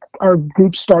have our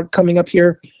group start coming up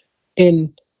here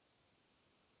in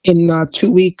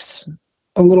 2 weeks,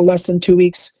 a little less than 2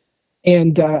 weeks.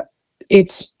 And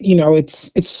it's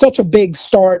such a big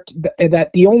start that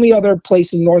the only other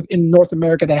place in North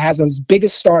America that has as big a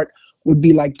start would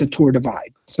be like the Tour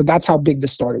Divide. So that's how big the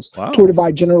start is. Wow. Tour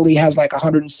Divide generally has like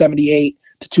 178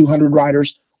 to 200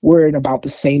 riders. We're in about the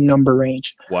same number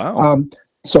range. Wow.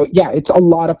 So yeah, it's a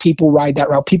lot of people ride that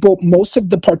route. Most of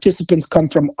the participants come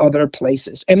from other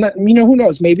places, and that, who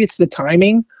knows? Maybe it's the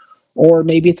timing, or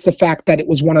maybe it's the fact that it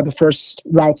was one of the first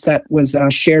routes that was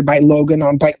shared by Logan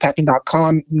on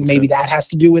bikepacking.com. Maybe that has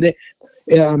to do with it.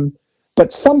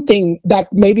 But something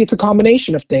that maybe it's a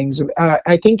combination of things.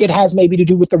 I think it has maybe to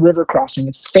do with the river crossing.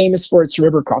 It's famous for its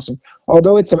river crossing.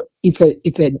 Although it's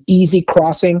an easy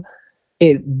crossing,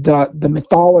 the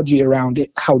mythology around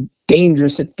it, how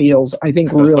dangerous it feels, I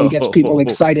think really gets people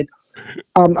excited.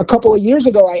 A couple of years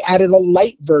ago, I added a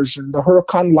light version. The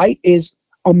Huracan Light is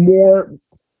a more,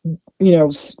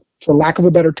 for lack of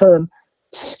a better term,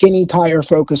 skinny tire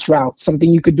focused route, something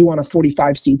you could do on a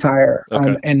 45C tire.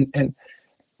 And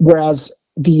whereas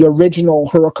the original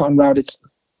Huracan route,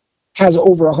 has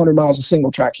over 100 miles of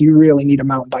single track. You really need a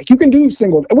mountain bike. You can do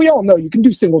we all know you can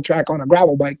do single track on a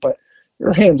gravel bike, but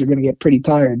your hands are going to get pretty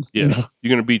tired. Yeah. You're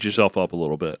going to beat yourself up a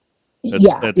little bit at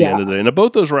the end of the day. And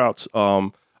both those routes,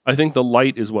 I think the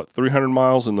light is 300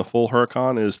 miles and the full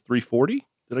Huracan is 340.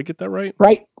 Did I get that right?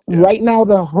 Right. Yeah. Right now,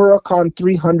 the Huracan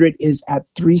 300 is at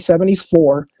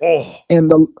 374. Oh. And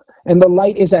the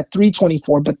light is at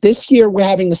 324. But this year, we're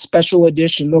having a special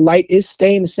edition. The light is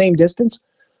staying the same distance,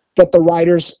 but the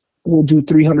riders will do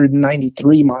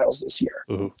 393 miles this year.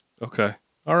 Ooh. Okay.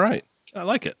 All right. I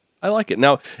like it.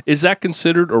 Now, is that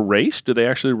considered a race? Do they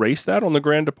actually race that on the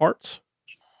Grand Departs?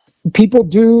 People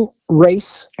do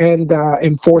race and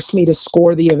force me to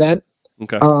score the event.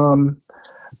 Okay.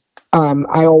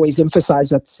 I always emphasize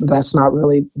that's not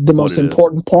really the most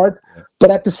important part. Yeah.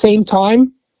 But at the same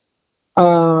time,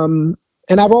 and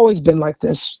I've always been like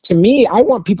this, to me, I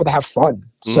want people to have fun.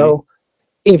 Mm-hmm. So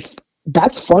if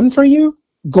that's fun for you,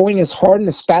 going as hard and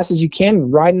as fast as you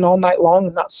can, riding all night long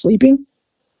and not sleeping,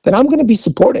 then I'm going to be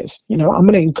supportive. I'm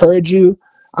going to encourage you.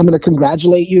 I'm going to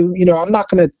congratulate you. I'm not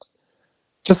going to,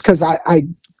 just because I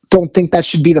don't think that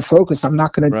should be the focus, I'm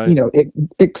not going to,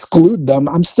 exclude them.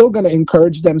 I'm still going to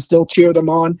encourage them, still cheer them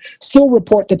on, still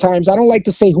report the times. I don't like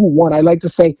to say who won. I like to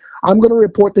say, I'm going to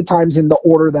report the times in the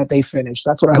order that they finished.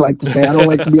 That's what I like to say. I don't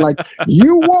like to be like,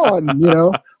 you won,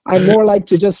 I more like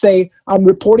to just say, I'm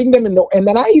reporting them and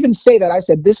then I even say that I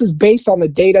said, this is based on the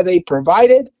data they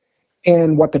provided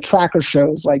and what the tracker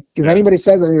shows. Like, if anybody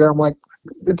says anything, I'm like,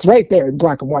 it's right there in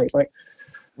black and white. Like,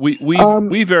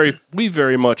 we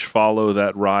very much follow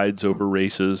that rides over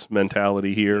races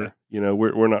mentality here.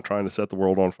 We're not trying to set the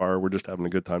world on fire. We're just having a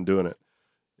good time doing it.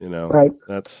 Right.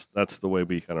 That's the way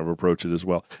we kind of approach it as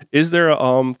well. Is there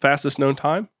a fastest known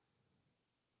time?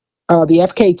 The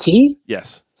FKT?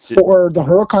 Yes. For the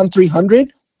Huracan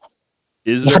 300?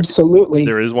 Is there? Absolutely.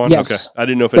 There is one? Yes, okay. I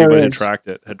didn't know if anybody had tracked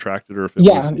it or if it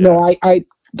was. No,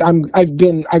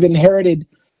 I've inherited.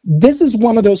 This is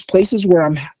one of those places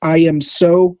where I am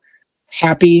so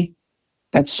happy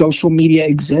that social media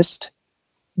exists,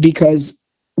 because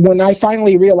when I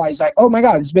finally realized, oh my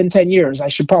God, it's been 10 years, I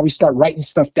should probably start writing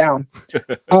stuff down.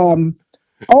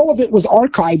 All of it was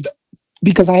archived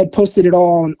because I had posted it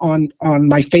all on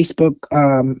my Facebook,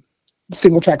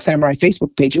 Singletrack Samurai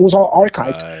Facebook page. It was all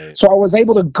archived. Right. So I was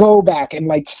able to go back and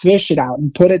like fish it out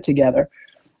and put it together.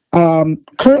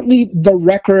 Currently, the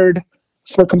record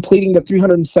for completing the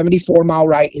 374-mile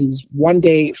ride is 1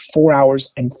 day, 4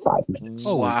 hours, and 5 minutes.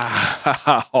 Oh,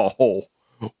 wow.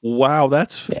 Wow,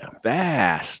 that's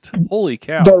fast. Holy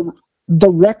cow.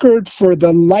 The record for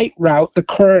the light route, the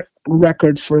current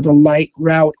record for the light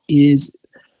route is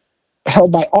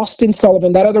held by Austin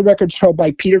Sullivan. That other record's held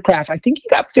by Peter Kraft. I think he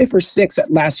got 5th or 6th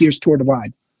at last year's Tour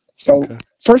Divide. So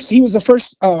he was the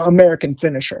first American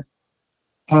finisher.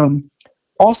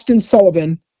 Austin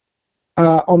Sullivan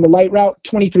on the light route,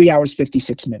 23 hours,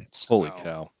 56 minutes. Holy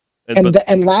cow.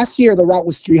 And last year the route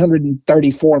was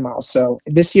 334 miles. So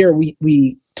this year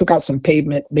we took out some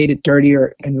pavement, made it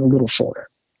dirtier and a little shorter.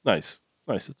 Nice.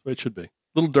 That's the way it should be. A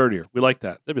little dirtier. We like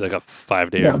that. That'd be like a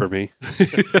 5-day for me.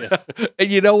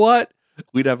 And you know what?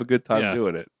 We'd have a good time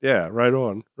doing it. Yeah, right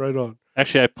on.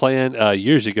 Actually, I planned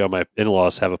years ago, my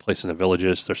in-laws have a place in the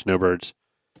Villages. They're snowbirds.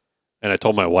 And I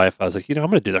told my wife, I was like, I'm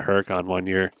going to do the Huracan 1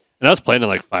 year. And I was planning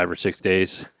like 5 or 6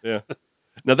 days. Yeah.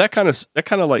 Now that kind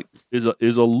of like is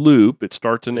a loop. It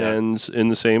starts and ends in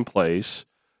the same place.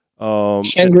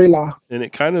 Shangri-La. And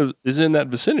it kind of is in that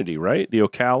vicinity, right? The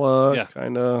Ocala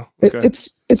kind of. Okay.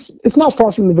 It's not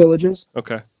far from the Villages.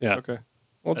 Okay. Yeah. Okay.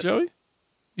 Well, Joey,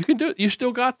 you can do it. You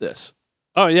still got this.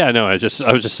 Oh yeah, no. I was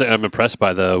just saying, I'm impressed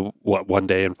by the 1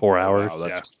 day and 4 hours.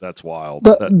 Wow, that's wild.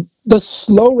 The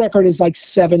slow record is like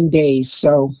 7 days.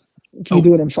 So if you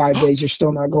do it in 5 days, you're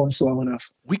still not going slow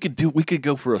enough. We could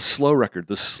go for a slow record,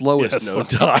 the slowest known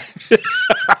time.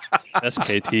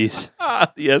 SKTs.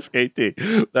 The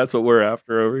SKT. That's what we're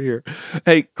after over here.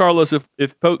 Hey, Karlos,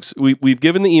 if folks, we've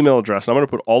given the email address, and I'm going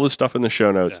to put all this stuff in the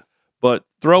show notes, but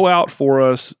throw out for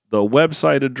us the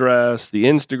website address, the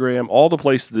Instagram, all the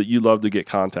places that you love to get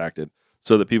contacted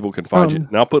so that people can find you.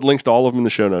 And I'll put links to all of them in the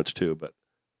show notes too. But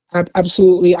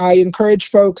absolutely. I encourage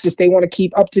folks, if they want to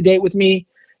keep up to date with me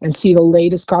and see the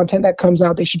latest content that comes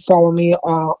out, they should follow me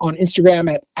on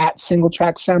Instagram at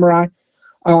Singletrack Samurai.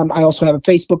 I also have a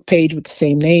Facebook page with the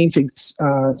same name,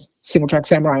 Singletrack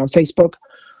Samurai on Facebook.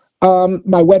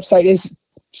 My website is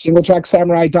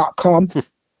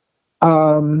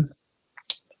singletracksamurai.com.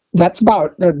 That's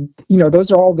about,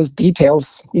 those are all the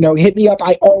details. Hit me up.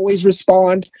 I always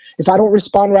respond. If I don't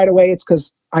respond right away, it's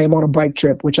because I am on a bike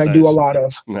trip, which I do a lot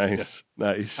of. Nice.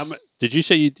 Did you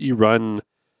say you run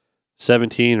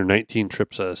 17 or 19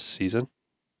 trips a season?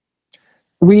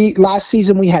 Last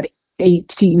season we had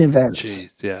 18 events.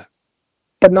 Jeez, yeah.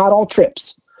 But not all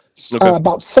trips. Okay.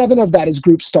 About 7 of that is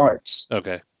group starts.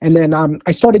 Okay. And then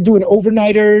I started doing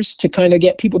overnighters to kind of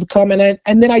get people to come. And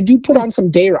then I do put on some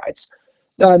day rides.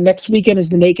 Next weekend is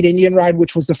the Naked Indian Ride,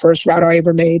 which was the first route I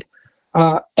ever made.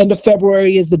 End of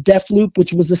February is the Death Loop,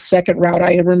 which was the second route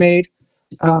I ever made.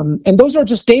 And those are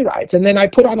just day rides. And then I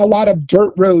put on a lot of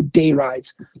dirt road day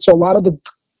rides. So a lot of the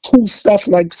cool stuff,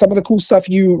 like some of the cool stuff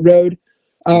you rode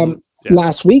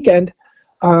last weekend,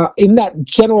 in that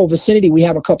general vicinity, we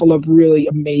have a couple of really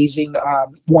amazing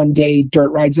 1-day dirt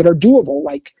rides that are doable.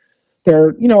 Like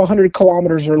they're 100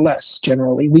 kilometers or less.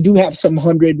 Generally, we do have some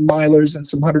 100 milers and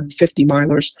some 150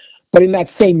 milers, but in that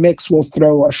same mix, we'll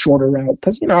throw a shorter route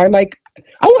because I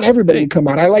want everybody to come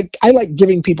out. I like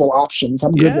giving people options.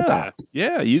 I'm good with that.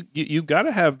 Yeah, you got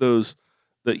to have those.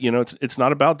 That it's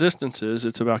not about distances.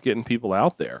 It's about getting people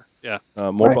out there. Yeah,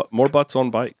 more butts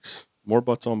on bikes. More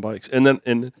butts on bikes. And then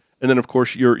of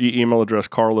course your email address,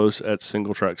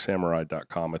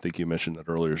 Karlos@singletracksamurai.com. I think you mentioned that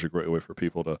earlier is a great way for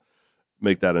people to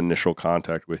make that initial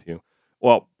contact with you.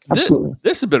 Well, this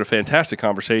has been a fantastic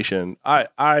conversation.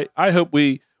 I hope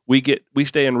we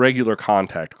stay in regular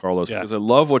contact, Karlos, because I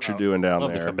love what you're doing down there.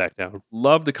 Love to come back down.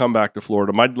 Love to come back to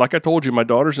Florida. Like I told you, my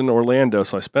daughter's in Orlando,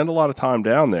 so I spend a lot of time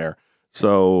down there.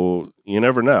 So you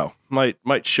never know.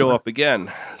 Might show up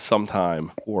again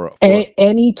sometime.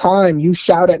 Anytime you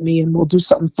shout at me and we'll do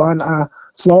something fun.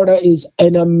 Florida is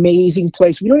an amazing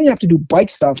place. We don't even have to do bike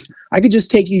stuff. I could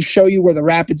just take you, show you where the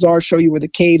rapids are, show you where the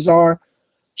caves are,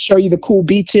 show you the cool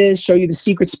beaches, show you the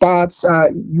secret spots.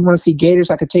 You want to see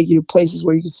gators? I could take you to places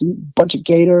where you can see a bunch of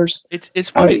gators. It's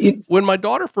funny. When my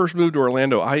daughter first moved to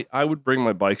Orlando, I would bring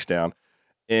my bikes down.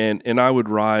 And I would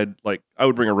ride, I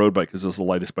would bring a road bike because it was the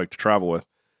lightest bike to travel with.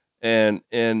 And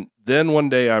then one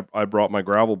day I brought my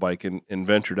gravel bike and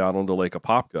ventured out onto Lake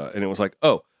Apopka. And it was like,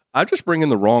 oh, I'm just bringing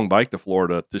the wrong bike to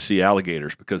Florida to see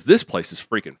alligators because this place is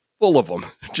freaking full of them.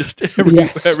 Just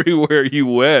everywhere you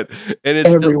went. And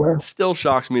it still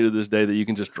shocks me to this day that you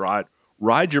can just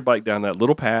ride your bike down that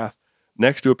little path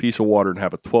next to a piece of water and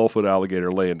have a 12-foot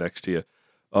alligator laying next to you.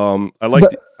 I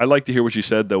like to hear what you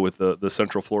said though with the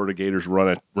Central Florida gators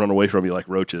run away from you like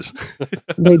roaches.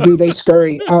 They do. They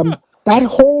scurry. That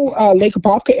whole Lake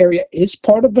Apopka area is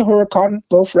part of the Huracan,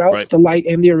 both routes, right. The light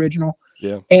and the original.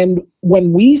 Yeah. And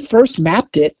when we first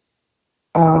mapped it,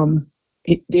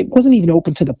 it wasn't even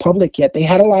open to the public yet. They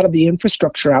had a lot of the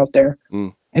infrastructure out there,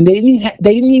 and they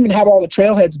didn't even have all the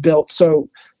trailheads built. So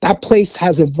that place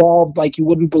has evolved like you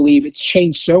wouldn't believe. It's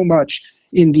changed so much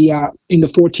in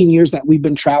the 14 years that we've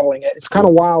been traveling it. It's kind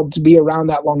of wild to be around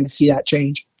that long to see that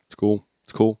change. It's cool.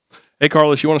 It's cool. Hey,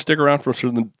 Karlos, you want to stick around for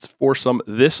some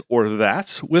this or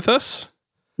that's with us?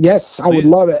 Yes, I would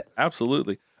love it.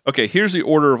 Absolutely. Okay, here's the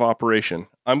order of operation.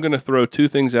 I'm going to throw two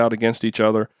things out against each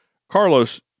other.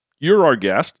 Karlos, you're our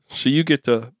guest, so you get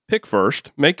to pick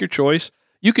first. Make your choice.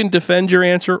 You can defend your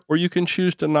answer, or you can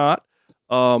choose to not.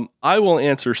 I will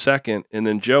answer second, and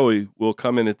then Joey will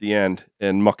come in at the end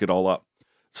and muck it all up.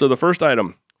 So the first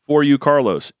item for you,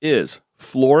 Karlos, is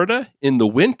Florida in the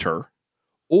winter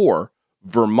or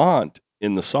Vermont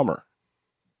in the summer.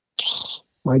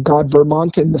 My God,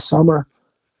 Vermont in the summer.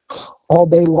 All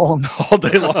day long. All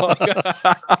day long.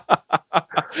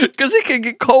 Because it can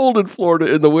get cold in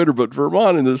Florida in the winter, but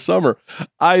Vermont in the summer.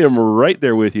 I am right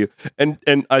there with you. And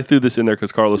I threw this in there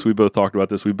because, Karlos, we both talked about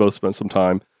this. We both spent some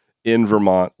time in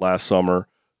Vermont last summer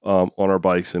on our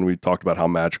bikes, and we talked about how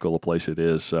magical a place it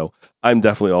is. So I'm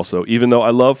definitely also, even though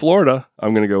I love Florida,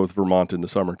 I'm going to go with Vermont in the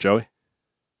summer. Joey?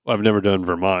 Well, I've never done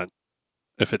Vermont.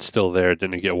 If it's still there,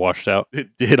 didn't it get washed out?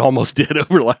 It almost did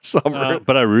over last summer.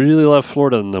 But I really love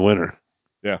Florida in the winter.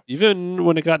 Yeah. Even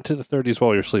when it got into the 30s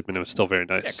while we were sleeping, it was still very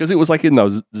nice. Yeah, because it was like in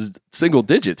those single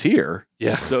digits here.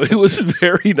 Yeah. So it was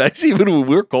very nice. Even when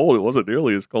we were cold, it wasn't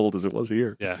nearly as cold as it was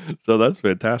here. Yeah. So that's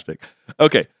fantastic.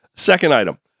 Okay. Second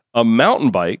item, a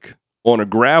mountain bike on a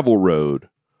gravel road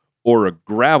or a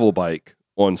gravel bike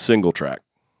on single track.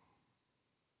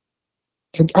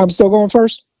 I'm still going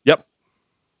first? Yep.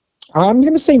 I'm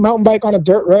going to say mountain bike on a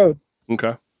dirt road.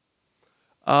 Okay.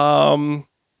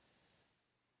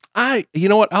 You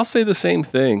know what? I'll say the same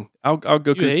thing. I'll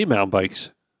go. You hate mountain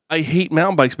bikes. I hate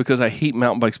mountain bikes because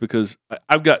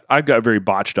I've got very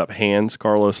botched up hands,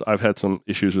 Karlos. I've had some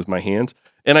issues with my hands,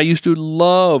 and I used to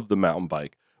love the mountain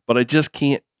bike, but I just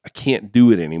can't. I can't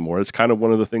do it anymore. It's kind of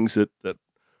one of the things that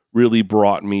really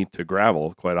brought me to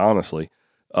gravel, quite honestly.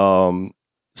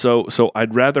 So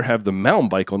I'd rather have the mountain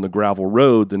bike on the gravel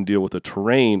road than deal with the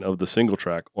terrain of the single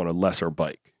track on a lesser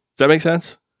bike. Does that make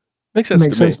sense? Makes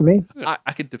sense to me.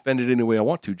 I could defend it any way I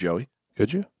want to, Joey.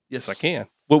 Could you? Yes, I can.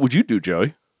 What would you do,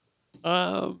 Joey?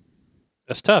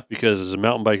 That's tough because as a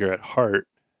mountain biker at heart,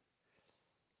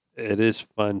 it is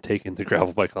fun taking the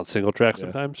gravel bike on single track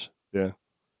sometimes. Yeah.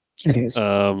 It is.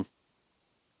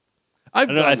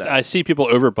 I see people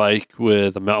overbike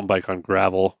with a mountain bike on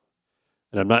gravel,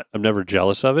 and I'm never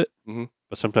jealous of it. Mm-hmm.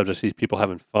 But sometimes I see people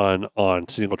having fun on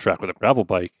single track with a gravel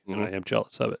bike, and I am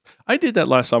jealous of it. I did that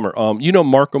last summer. You know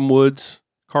Markham Woods,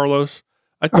 Karlos?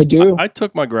 I do. I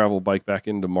took my gravel bike back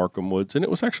into Markham Woods, and it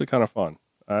was actually kind of fun.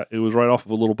 It was right off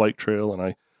of a little bike trail, and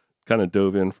I kind of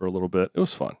dove in for a little bit. It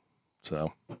was fun.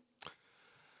 So,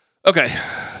 okay.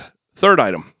 Third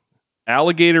item,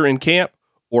 alligator in camp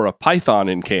or a python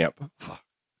in camp?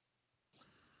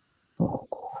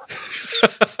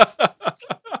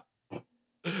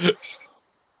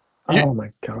 Oh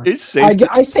my God! It's safe.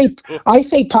 I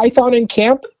say python in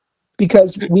camp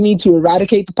because we need to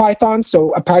eradicate the python.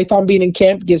 So a python being in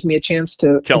camp gives me a chance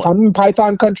to. If I'm in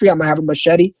python country, I'm gonna have a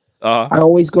machete. I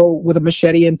always go with a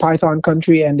machete in python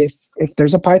country, and if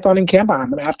there's a python in camp, I'm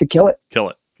gonna have to kill it. Kill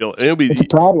it. It's a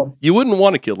problem. You wouldn't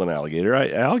want to kill an alligator.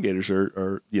 Alligators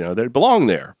are they belong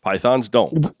there. Pythons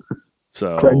don't.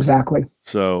 So exactly.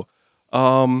 So,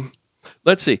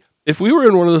 let's see. If we were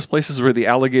in one of those places where the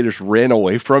alligators ran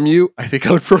away from you, I think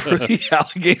I would prefer the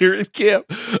alligator in camp.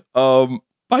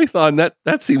 Python,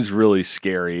 that seems really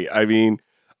scary. I mean,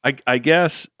 I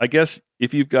guess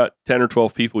if you've got 10 or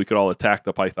 12 people, we could all attack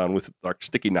the python with our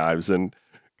sticky knives and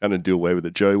kind of do away with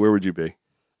it. Joey, where would you be?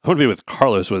 I want to be with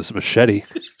Karlos with his machete.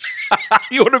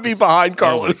 You want to be behind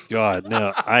Karlos? Oh my God,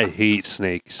 no! I hate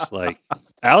snakes. Like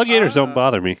alligators don't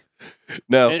bother me.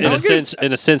 No, in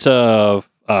a sense of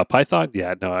python.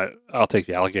 Yeah, no, I'll take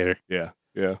the alligator. Yeah.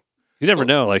 You never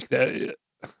know. Like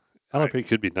alligator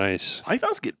could be nice.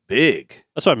 Pythons get big.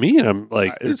 That's what I mean. I'm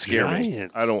like, it's scary.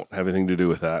 I don't have anything to do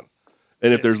with that.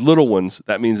 And if there's little ones,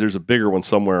 that means there's a bigger one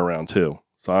somewhere around too.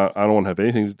 so I don't want to have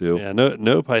anything to do. Yeah,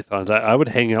 no pythons. I would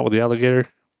hang out with the alligator.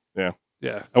 Yeah.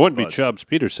 Yeah. I wouldn't be But- Chubbs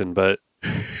Peterson, but,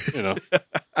 you know.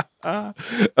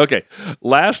 Okay,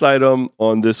 last item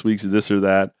on this week's This or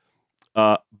That.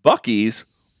 Buc-ee's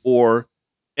or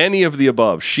any of the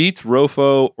above. Sheetz,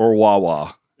 Rofo, or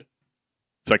Wawa.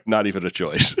 It's like not even a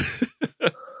choice.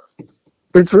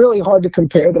 It's really hard to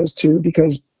compare those two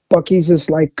because Buc-ee's is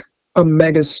like a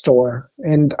mega store.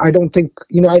 And I don't think,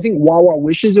 I think Wawa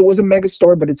wishes it was a mega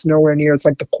store, but it's nowhere near. It's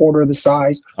like the quarter of the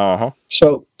size. Uh-huh.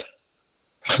 So,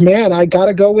 man, I got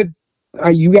to go with,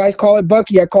 you guys call it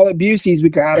Buc-ee. I call it Busey's. We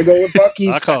got to go with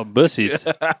Buc-ee's. I call it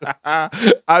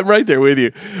Bussies. I'm right there with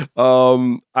you.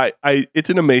 It's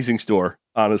an amazing store,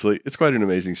 honestly. It's quite an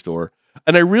amazing store.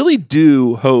 And I really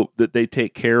do hope that they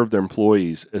take care of their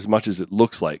employees as much as it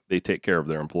looks like they take care of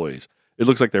their employees. It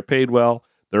looks like they're paid well.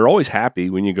 They're always happy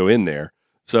when you go in there.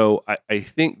 So I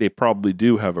think they probably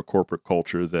do have a corporate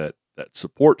culture that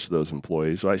supports those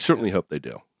employees. So I certainly hope they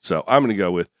do. So I'm going to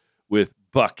go with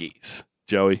Buc-ee's.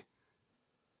 Joey?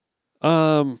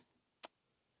 Yeah,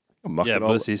 Muck-it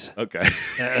all- Bussies. Okay.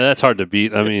 That's hard to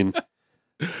beat. I mean,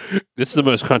 this is the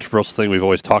most controversial thing we've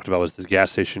always talked about was the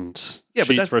gas stations, Yeah,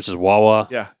 but Sheetz that's- versus Wawa.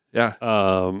 Yeah.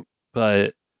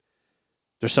 But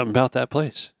there's something about that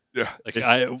place. Yeah. Like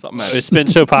something matters. it's been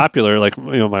so popular. Like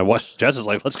my wife Jess is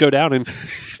like, let's go down and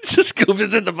Just go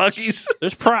visit the Buc-ee's.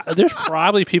 there's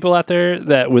probably people out there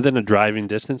that within a driving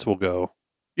distance will go.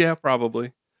 Yeah,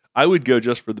 probably. I would go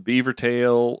just for the beaver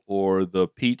tail or the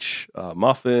peach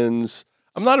muffins.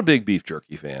 I'm not a big beef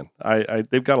jerky fan.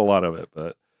 They've got a lot of it,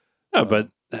 but No, but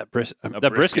that brisket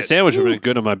brisket. sandwich would be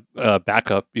good on my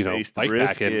backup. taste the bike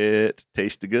packing. brisket,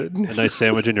 taste the good. A nice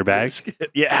sandwich in your bag.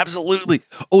 Yeah, absolutely.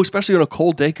 Oh, especially on a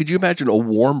cold day. Could you imagine a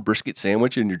warm brisket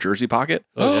sandwich in your jersey pocket?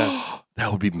 Oh, yeah.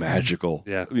 That would be magical.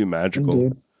 Yeah. That would be magical.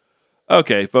 Indeed.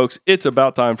 Okay, folks, it's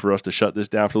about time for us to shut this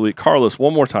down for the week. Carlos,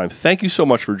 one more time, thank you so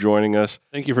much for joining us.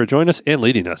 Thank you for joining us and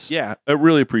leading us. Yeah, I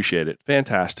really appreciate it.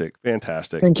 Fantastic.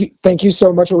 Thank you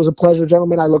so much. It was a pleasure,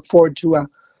 gentlemen. I look forward to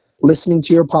listening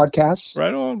to your podcast.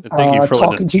 Right on. And thank you for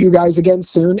talking to you guys again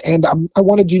soon. And I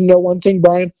wanted you to know one thing,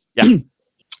 Brian. Yeah.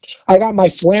 I got my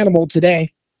Flanimal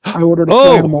today. I ordered a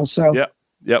Oh, Flanimal. So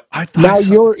Yep. I thought now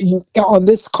so. you on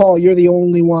this call, you're the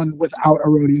only one without a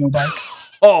rodeo bike.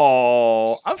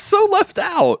 Oh, I'm so left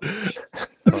out.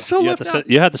 I'm so You have left to out. send,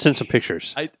 you have to send some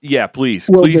pictures. Yeah, please.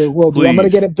 We'll please, do. I'm please. gonna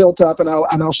get it built up, and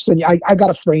I'll send you. I got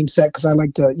a frame set because I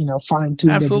like to fine tune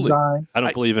the Absolutely. design. I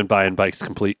don't believe in buying bikes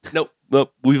complete. Nope.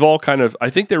 We've all I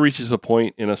think there reaches a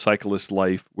point in a cyclist's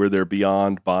life where they're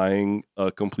beyond buying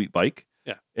a complete bike.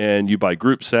 Yeah. And you buy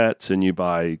group sets and you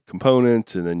buy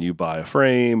components and then you buy a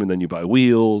frame and then you buy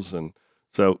wheels. And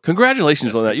so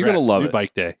congratulations on that. You're going to love New it.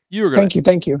 bike day. You are going to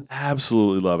Thank you.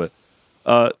 absolutely love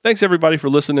it. Thanks everybody for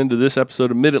listening to this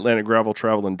episode of Mid-Atlantic Gravel,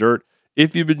 Travel, and Dirt.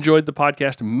 If you've enjoyed the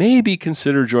podcast, maybe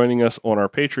consider joining us on our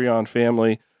Patreon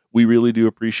family. We really do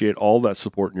appreciate all that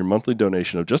support, and your monthly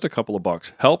donation of just a couple of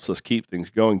bucks helps us keep things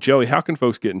going. Joey, how can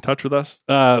folks get in touch with us?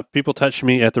 People touched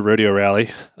me at the rodeo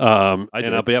rally. And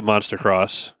did. I'll be at Monster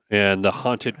Cross and the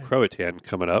Haunted Croatan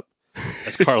coming up,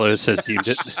 as Carlos has deemed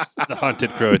it, the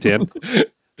Haunted Croatan.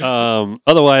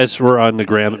 Otherwise, we're on the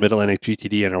gram at Mid-Atlantic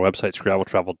GTD and our website's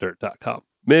graveltraveldirt.com.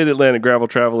 Mid-Atlantic Gravel,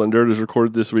 Travel, and Dirt is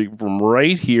recorded this week from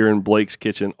right here in Blake's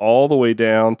Kitchen all the way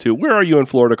down to, where are you in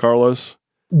Florida, Carlos?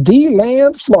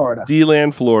 D-Land, Florida.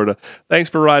 D-Land, Florida. Thanks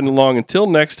for riding along. Until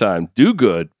next time, do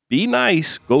good, be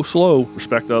nice, go slow,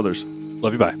 respect others.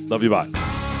 Love you, bye. Love you, bye.